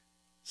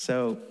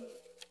 So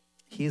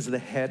he's the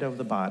head of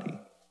the body.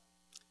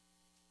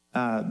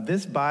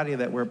 This body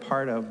that we're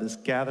part of, this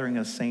gathering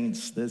of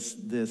saints,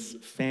 this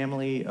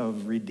family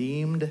of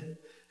redeemed,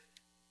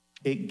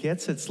 it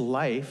gets its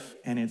life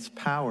and its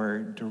power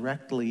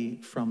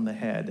directly from the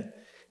head.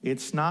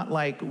 It's not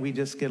like we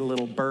just get a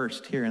little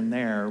burst here and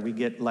there. We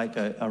get like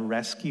a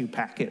rescue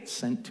packet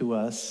sent to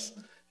us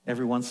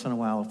every once in a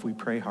while if we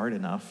pray hard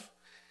enough.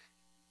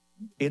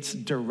 It's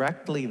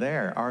directly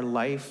there. Our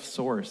life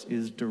source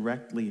is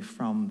directly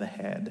from the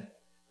head.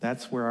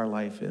 That's where our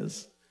life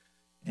is.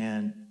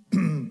 And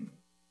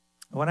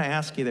I want to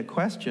ask you the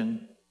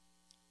question,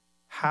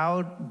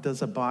 how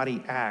does a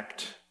body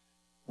act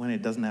when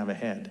it doesn't have a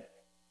head?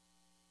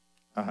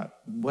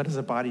 What does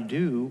a body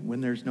do when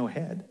there's no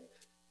head?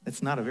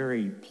 It's not a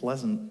very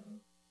pleasant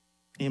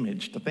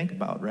image to think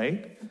about,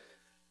 right?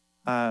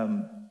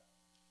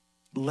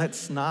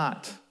 Let's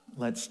not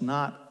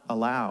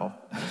allow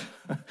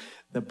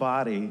the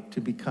body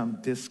to become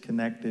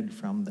disconnected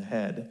from the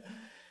head.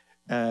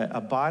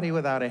 A body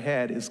without a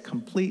head is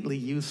completely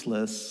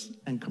useless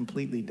and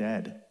completely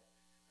dead.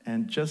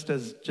 And just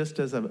as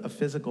a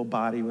physical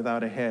body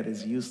without a head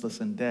is useless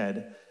and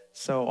dead,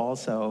 so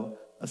also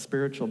a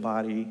spiritual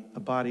body, a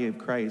body of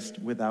Christ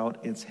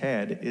without its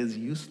head, is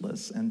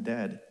useless and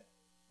dead.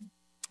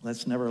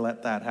 Let's never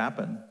let that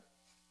happen.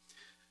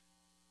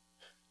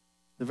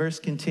 The verse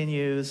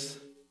continues,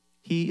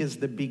 he is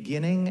the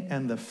beginning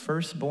and the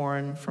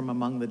firstborn from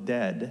among the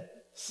dead,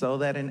 so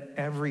that in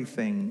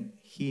everything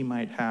he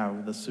might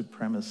have the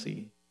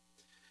supremacy.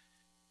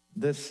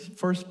 This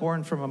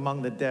firstborn from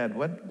among the dead,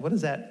 what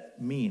does that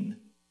mean?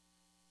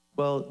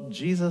 Well,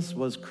 Jesus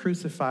was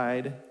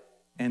crucified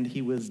and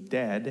he was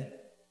dead,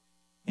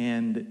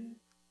 and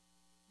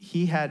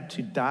he had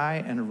to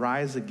die and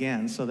rise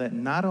again so that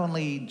not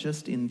only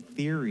just in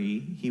theory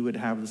he would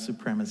have the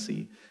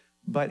supremacy,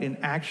 but in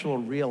actual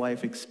real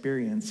life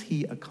experience,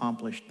 he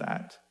accomplished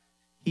that.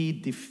 He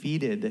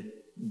defeated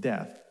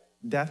death.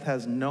 Death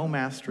has no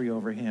mastery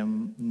over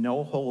him,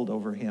 no hold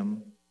over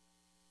him.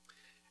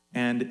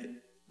 And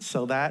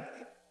so that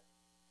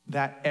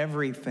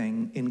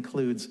everything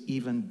includes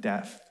even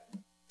death.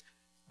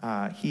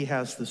 He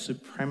has the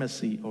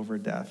supremacy over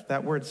death.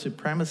 That word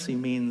supremacy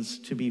means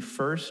to be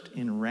first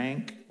in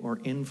rank or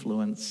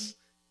influence,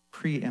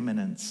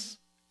 preeminence.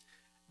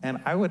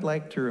 And I would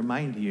like to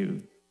remind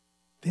you,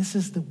 this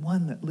is the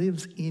one that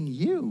lives in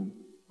you.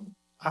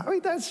 I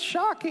mean, that's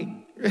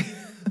shocking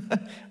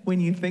when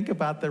you think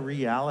about the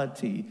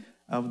reality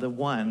of the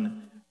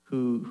one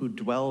who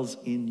dwells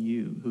in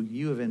you, who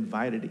you have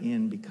invited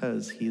in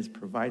because he is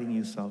providing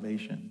you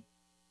salvation.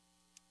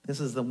 This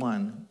is the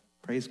one.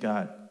 Praise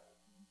God.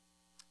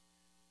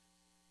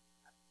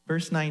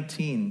 Verse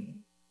 19.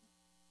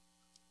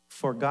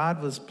 For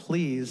God was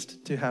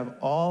pleased to have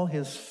all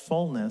his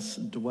fullness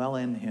dwell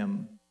in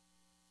him.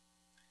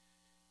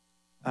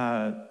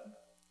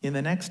 In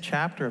the next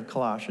chapter of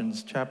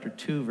Colossians, chapter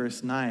 2,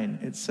 verse 9,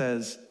 it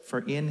says, for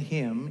in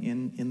him,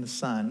 in the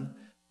Son,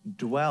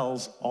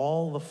 dwells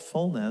all the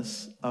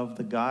fullness of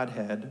the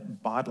Godhead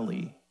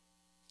bodily.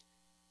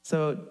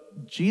 So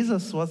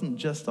Jesus wasn't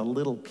just a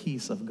little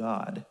piece of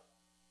God.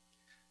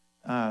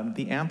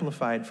 The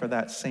Amplified for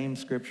that same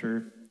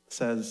scripture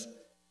says,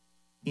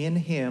 in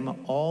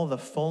him all the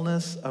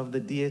fullness of the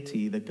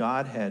deity, the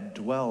Godhead,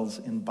 dwells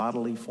in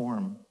bodily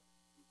form,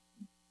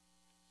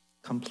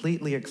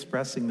 completely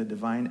expressing the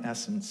divine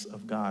essence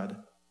of God.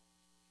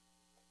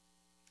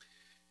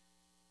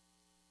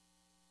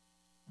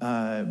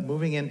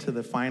 Moving into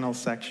the final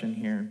section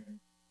here,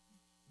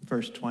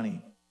 verse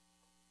 20.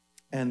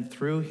 And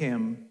through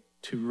him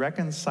to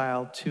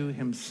reconcile to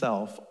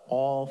himself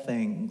all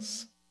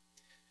things,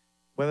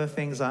 whether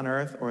things on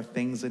earth or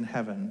things in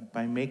heaven,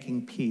 by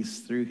making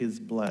peace through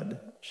his blood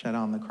shed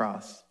on the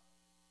cross.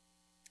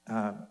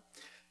 On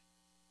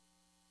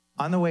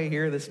the way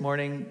here this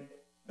morning,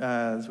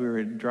 as we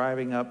were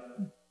driving up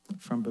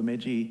from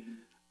Bemidji,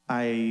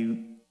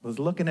 I was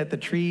looking at the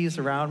trees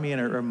around me, and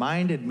it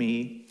reminded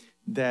me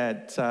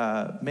that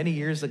many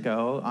years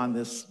ago on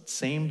this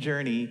same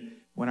journey,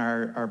 when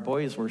our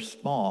boys were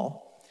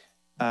small,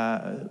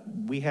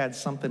 we had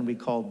something we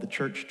called the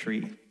church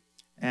tree.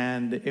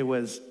 And it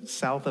was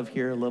south of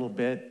here a little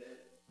bit.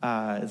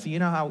 So you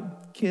know how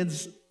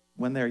kids,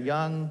 when they're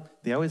young,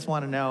 they always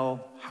want to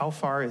know, how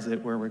far is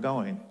it where we're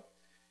going?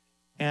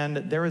 And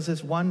there was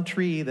this one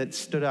tree that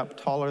stood up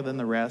taller than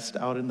the rest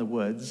out in the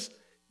woods.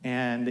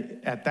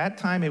 And at that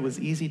time, it was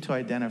easy to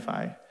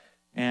identify.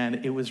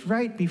 And it was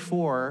right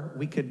before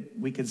we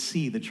could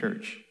see the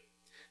church.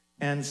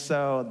 And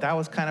so that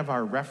was kind of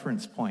our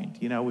reference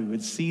point. You know, we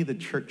would see the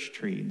church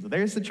tree. So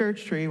there's the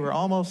church tree. We're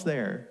almost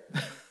there.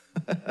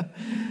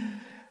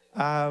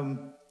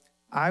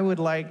 I would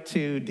like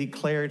to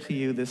declare to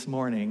you this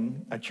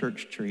morning a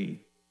church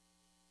tree.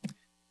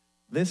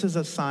 This is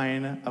a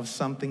sign of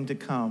something to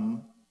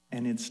come,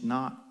 and it's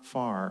not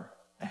far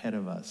ahead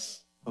of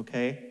us,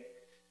 okay?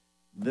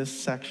 This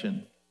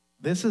section.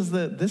 This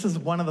is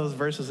one of those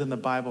verses in the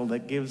Bible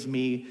that gives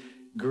me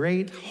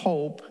great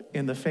hope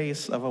in the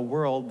face of a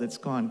world that's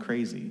gone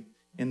crazy,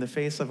 in the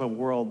face of a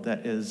world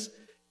that is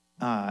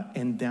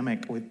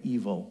endemic with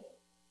evil.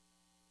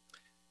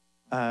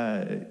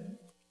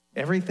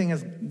 Everything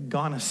has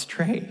gone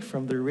astray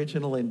from the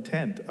original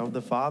intent of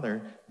the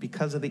Father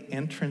because of the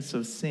entrance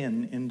of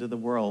sin into the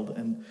world.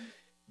 And,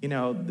 you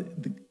know,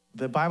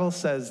 the Bible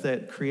says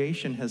that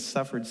creation has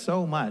suffered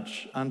so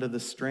much under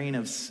the strain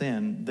of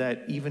sin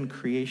that even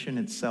creation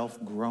itself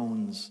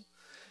groans.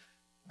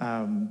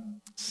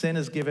 Sin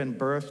has given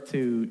birth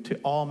to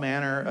all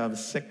manner of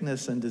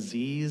sickness and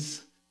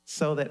disease,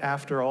 so that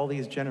after all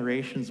these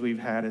generations we've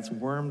had, it's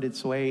wormed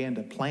its way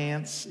into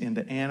plants,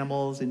 into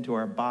animals, into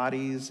our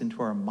bodies, into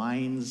our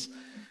minds.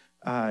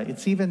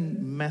 It's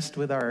even messed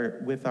with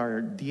our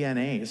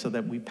DNA so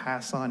that we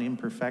pass on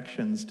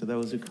imperfections to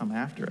those who come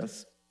after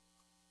us.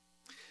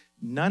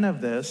 None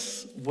of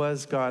this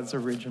was God's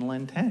original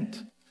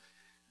intent.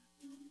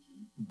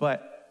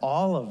 But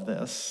all of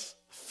this,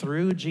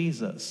 through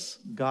Jesus,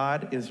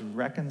 God is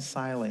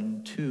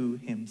reconciling to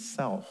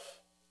himself.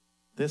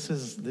 This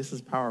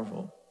is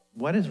powerful.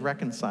 What is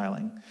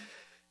reconciling?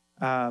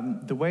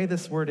 The way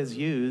this word is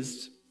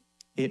used,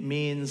 it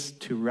means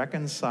to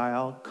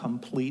reconcile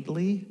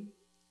completely,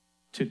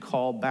 to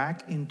call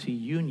back into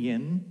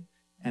union,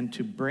 and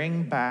to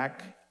bring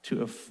back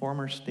to a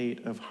former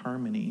state of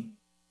harmony.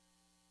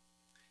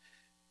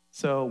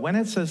 So when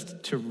it says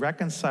to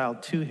reconcile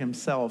to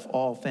himself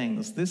all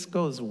things, this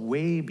goes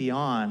way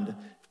beyond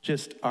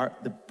just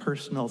the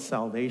personal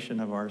salvation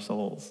of our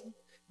souls.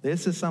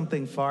 This is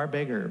something far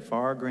bigger,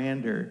 far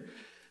grander.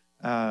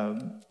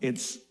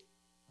 It's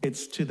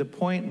to the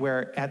point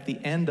where at the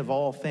end of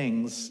all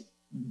things,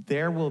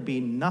 there will be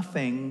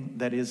nothing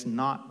that is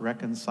not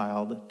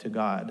reconciled to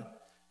God.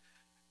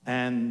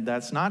 And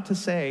that's not to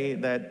say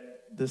that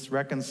this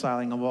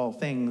reconciling of all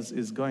things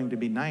is going to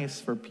be nice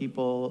for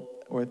people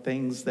or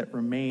things that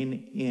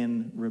remain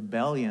in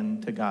rebellion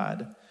to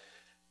God.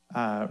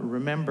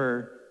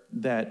 Remember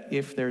that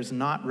if there's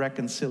not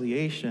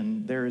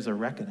reconciliation, there is a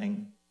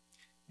reckoning.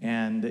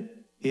 And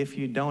if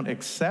you don't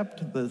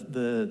accept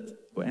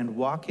and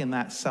walk in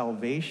that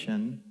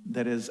salvation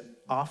that is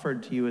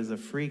offered to you as a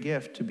free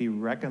gift to be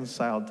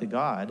reconciled to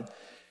God,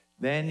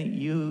 then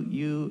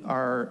you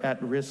are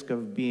at risk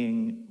of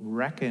being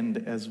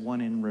reckoned as one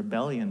in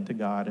rebellion to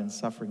God and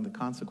suffering the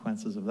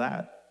consequences of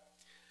that.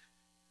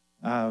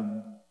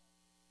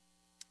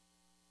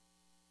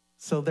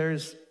 So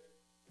there's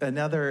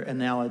another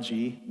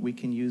analogy we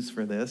can use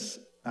for this.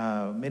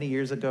 Many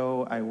years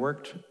ago, I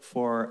worked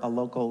for a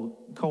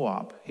local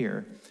co-op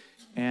here,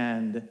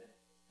 and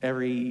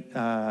every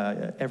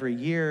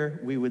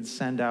year we would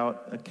send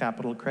out a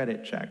capital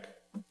credit check,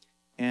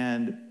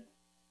 and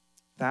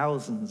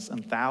thousands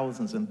and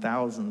thousands and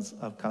thousands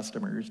of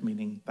customers,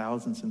 meaning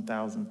thousands and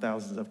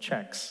thousands of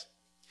checks.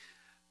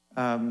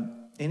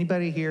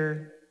 Anybody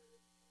here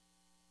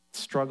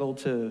struggle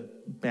to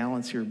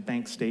balance your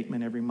bank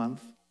statement every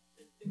month?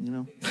 You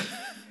know?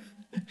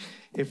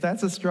 If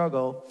that's a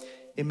struggle,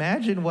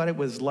 imagine what it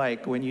was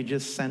like when you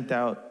just sent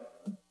out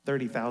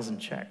 30,000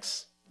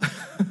 checks.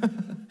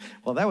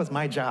 Well, that was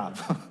my job.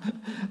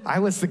 I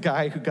was the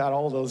guy who got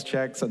all those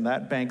checks and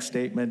that bank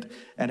statement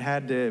and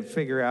had to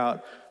figure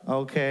out,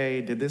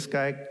 okay, did this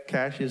guy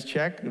cash his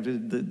check?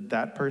 Did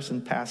that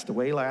person passed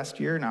away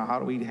last year? Now, how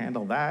do we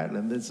handle that?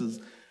 And this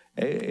is,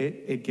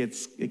 it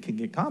can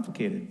get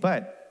complicated.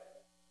 But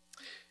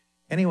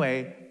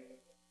anyway,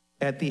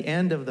 at the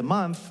end of the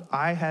month,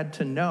 I had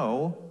to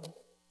know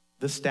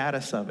the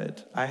status of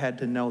it. I had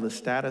to know the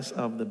status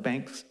of the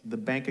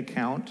bank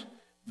account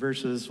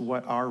versus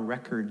what our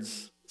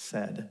records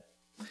said.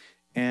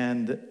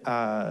 And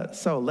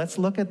so let's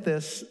look at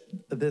this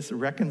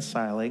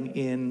reconciling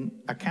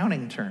in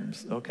accounting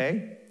terms,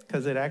 okay?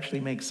 Because it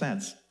actually makes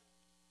sense.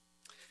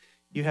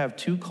 You have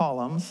two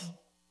columns.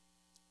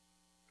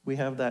 We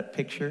have that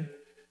picture,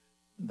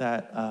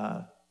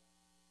 that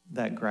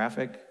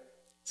graphic.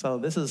 So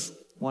this is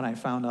one I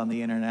found on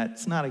the internet.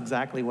 It's not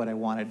exactly what I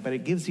wanted, but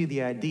it gives you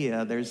the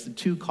idea. There's the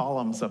two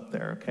columns up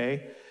there,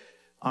 okay?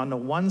 On the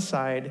one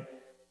side,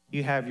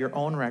 you have your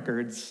own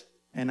records,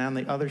 and on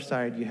the other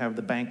side, you have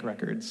the bank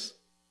records.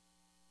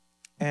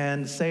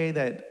 And say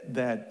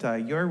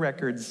that your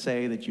records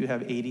say that you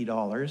have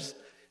 $80,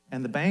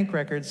 and the bank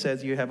record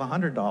says you have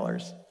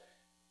 $100.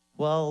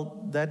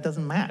 Well, that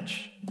doesn't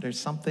match. There's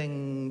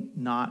something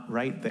not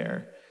right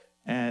there.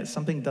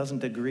 Something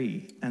doesn't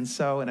agree. And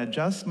so an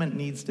adjustment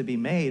needs to be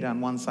made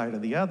on one side or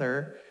the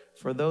other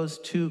for those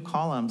two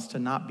columns to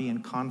not be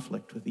in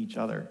conflict with each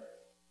other.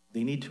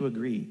 They need to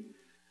agree.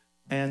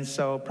 And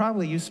so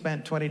probably you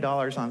spent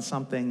 $20 on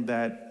something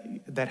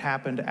that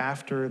happened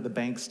after the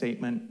bank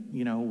statement,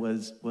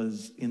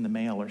 was in the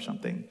mail or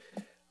something.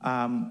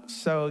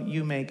 So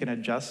you make an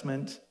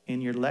adjustment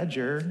in your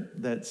ledger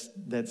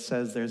that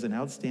says there's an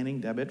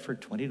outstanding debit for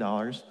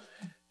 $20,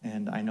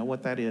 and I know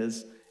what that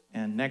is.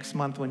 And next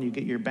month when you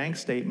get your bank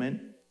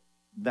statement,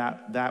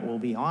 that will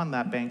be on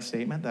that bank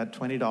statement, that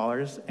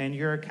 $20, and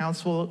your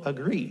accounts will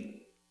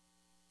agree.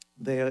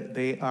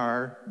 They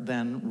are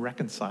then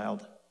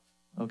reconciled,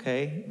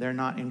 okay? They're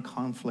not in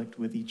conflict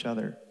with each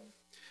other.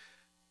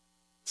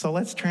 So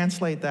let's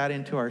translate that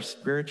into our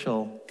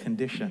spiritual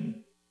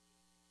condition.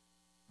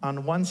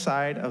 On one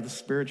side of the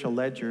spiritual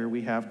ledger,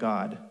 we have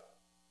God.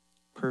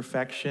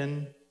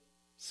 Perfection,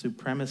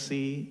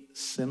 supremacy,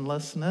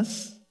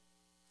 sinlessness.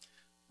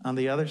 On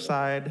the other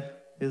side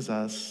is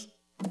us.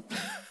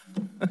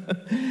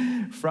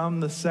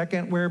 From the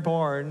second we're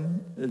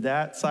born,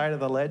 that side of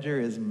the ledger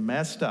is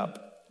messed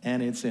up,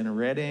 and it's in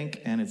red ink,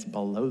 and it's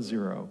below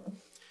zero.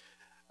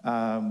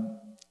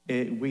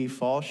 We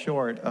fall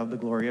short of the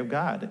glory of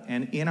God.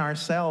 And in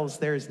ourselves,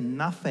 there's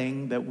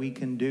nothing that we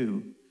can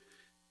do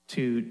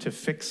to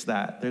fix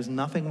that. There's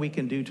nothing we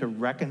can do to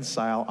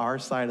reconcile our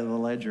side of the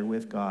ledger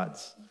with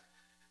God's.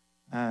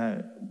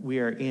 We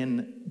are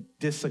in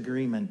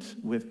disagreement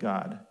with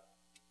God.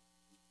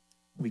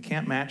 We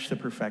can't match the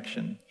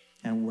perfection,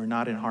 and we're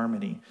not in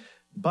harmony.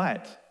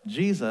 But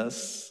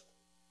Jesus,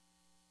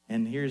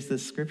 and here's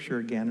this scripture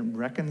again,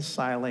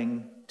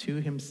 reconciling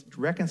to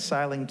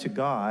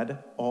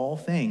God all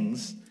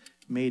things,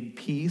 made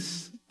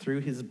peace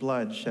through his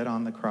blood shed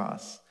on the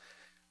cross.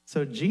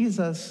 So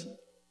Jesus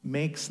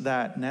makes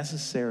that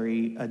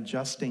necessary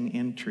adjusting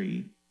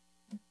entry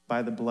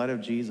by the blood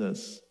of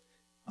Jesus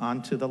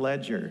onto the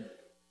ledger.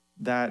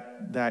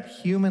 That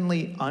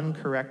humanly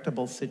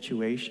uncorrectable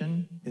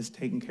situation is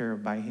taken care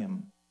of by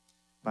him,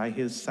 by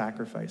his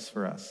sacrifice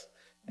for us.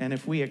 And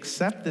if we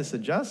accept this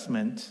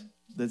adjustment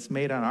that's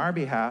made on our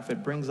behalf,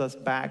 it brings us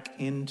back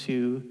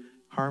into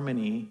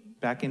harmony,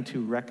 back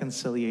into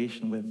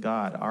reconciliation with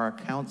God. Our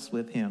accounts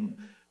with him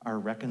are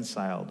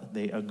reconciled.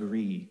 They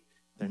agree.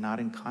 They're not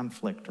in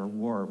conflict or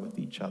war with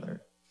each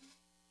other.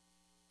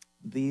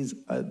 These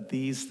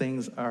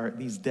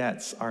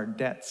debts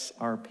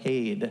are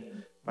paid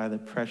by the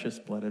precious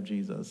blood of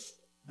Jesus.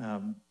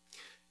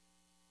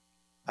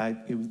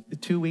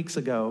 2 weeks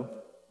ago,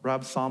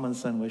 Rob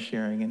Salmonson was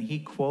sharing, and he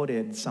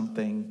quoted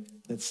something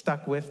that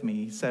stuck with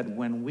me. He said,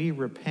 "When we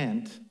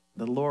repent,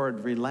 the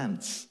Lord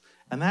relents."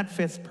 And that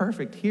fits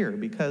perfect here,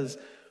 because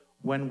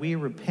when we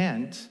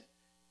repent,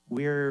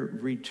 we're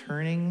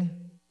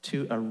returning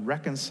to a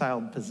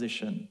reconciled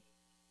position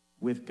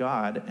with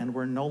God, and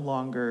we're no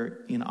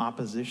longer in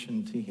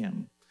opposition to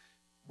him.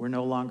 We're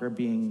no longer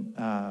being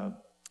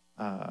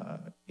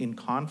in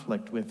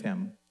conflict with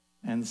him.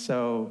 And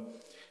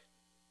so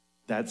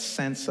that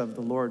sense of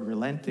the Lord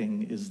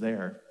relenting is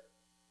there.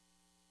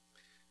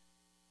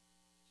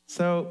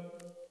 So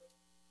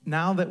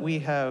now that we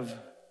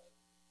have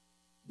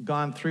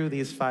gone through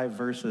these 5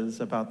 verses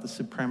about the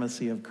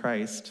supremacy of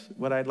Christ,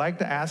 what I'd like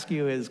to ask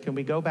you is, can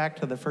we go back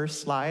to the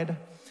first slide?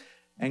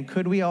 And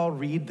could we all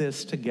read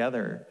this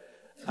together?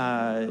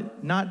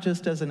 Not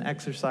just as an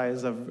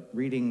exercise of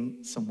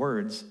reading some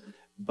words,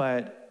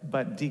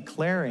 but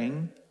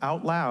declaring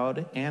out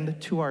loud and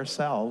to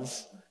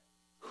ourselves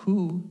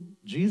who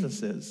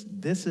Jesus is.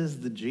 This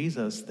is the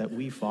Jesus that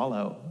we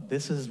follow.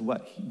 This is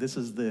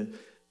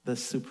the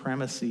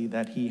supremacy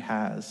that he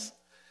has.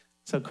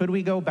 So could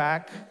we go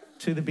back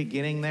to the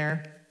beginning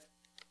there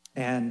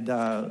and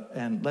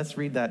let's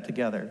read that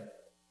together.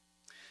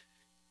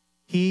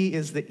 He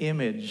is the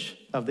image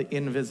of the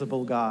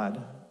invisible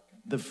God,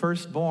 the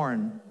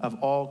firstborn of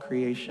all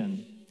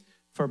creation.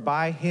 For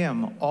by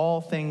him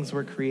all things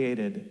were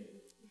created,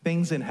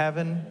 things in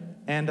heaven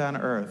and on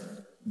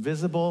earth,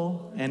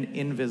 visible and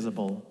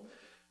invisible,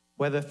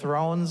 whether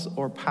thrones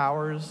or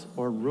powers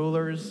or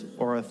rulers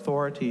or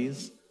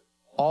authorities,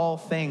 all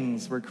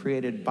things were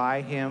created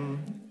by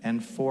him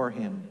and for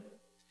him.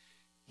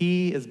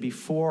 He is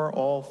before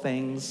all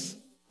things,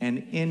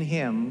 and in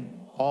him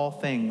all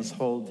things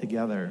hold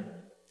together.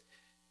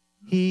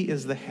 He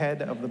is the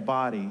head of the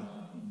body,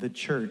 the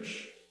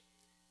church.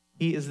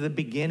 He is the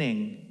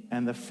beginning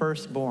and the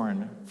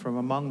firstborn from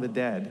among the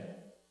dead,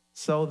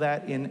 so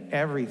that in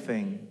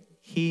everything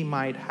he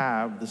might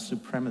have the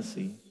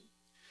supremacy.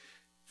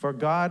 For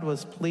God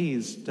was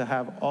pleased to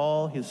have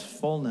all his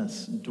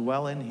fullness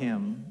dwell in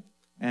him,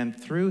 and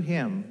through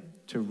him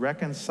to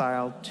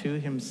reconcile to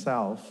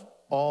himself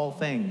all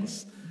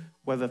things,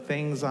 whether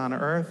things on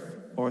earth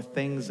or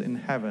things in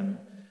heaven,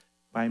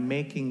 by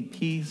making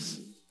peace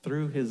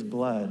through his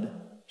blood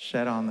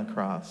shed on the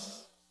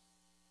cross.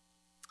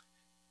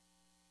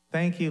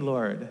 Thank you,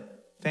 Lord.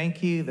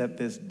 Thank you that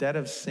this debt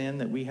of sin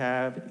that we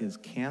have is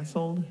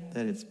canceled,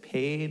 that it's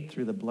paid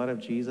through the blood of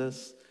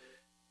Jesus,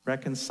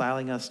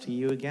 reconciling us to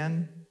you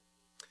again.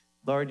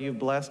 Lord, you've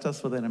blessed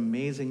us with an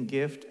amazing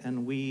gift,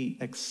 and we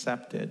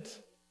accept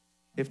it.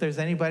 If there's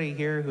anybody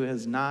here who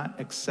has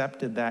not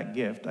accepted that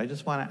gift, I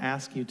just want to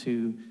ask you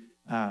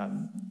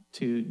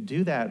to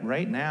do that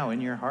right now in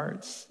your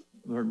hearts.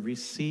 Lord,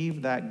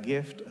 receive that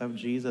gift of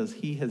Jesus.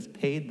 He has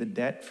paid the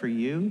debt for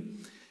you.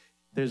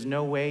 There's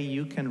no way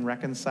you can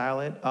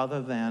reconcile it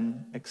other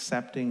than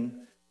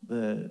accepting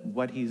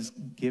what he's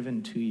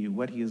given to you,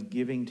 what he is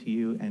giving to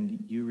you,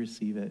 and you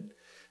receive it.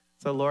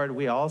 So, Lord,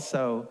 we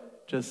also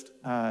just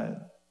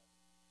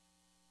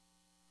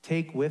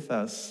take with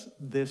us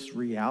this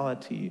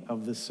reality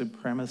of the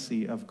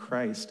supremacy of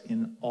Christ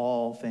in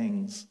all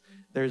things.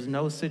 There's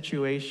no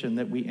situation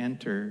that we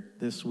enter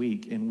this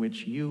week in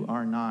which you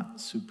are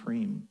not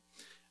supreme.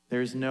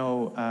 There's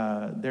no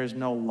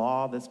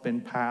law that's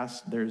been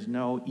passed. There's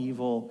no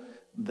evil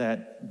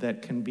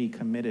that can be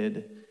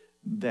committed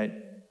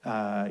that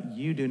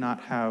you do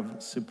not have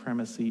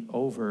supremacy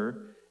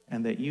over,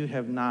 and that you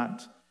have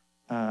not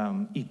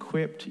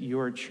equipped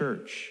your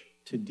church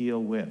to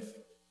deal with.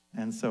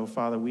 And so,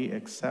 Father, we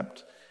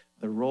accept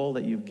the role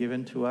that you've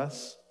given to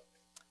us,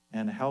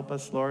 and help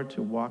us, Lord,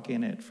 to walk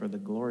in it for the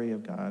glory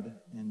of God.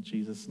 In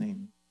Jesus'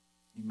 name,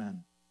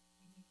 amen.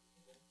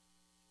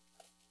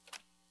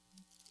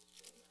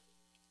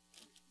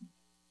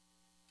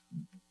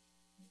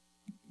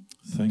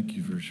 Thank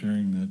you for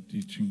sharing that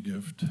teaching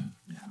gift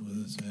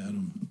with us,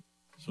 Adam.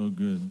 So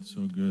good,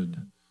 so good.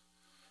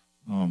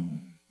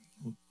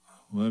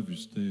 We'll have you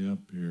stay up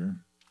here,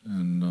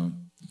 and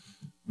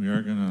we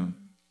are going to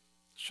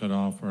shut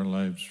off our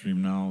live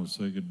stream now. We'll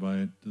say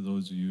goodbye to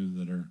those of you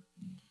that are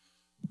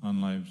on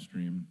live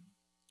stream.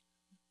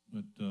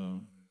 But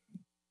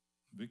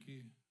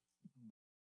Vicki?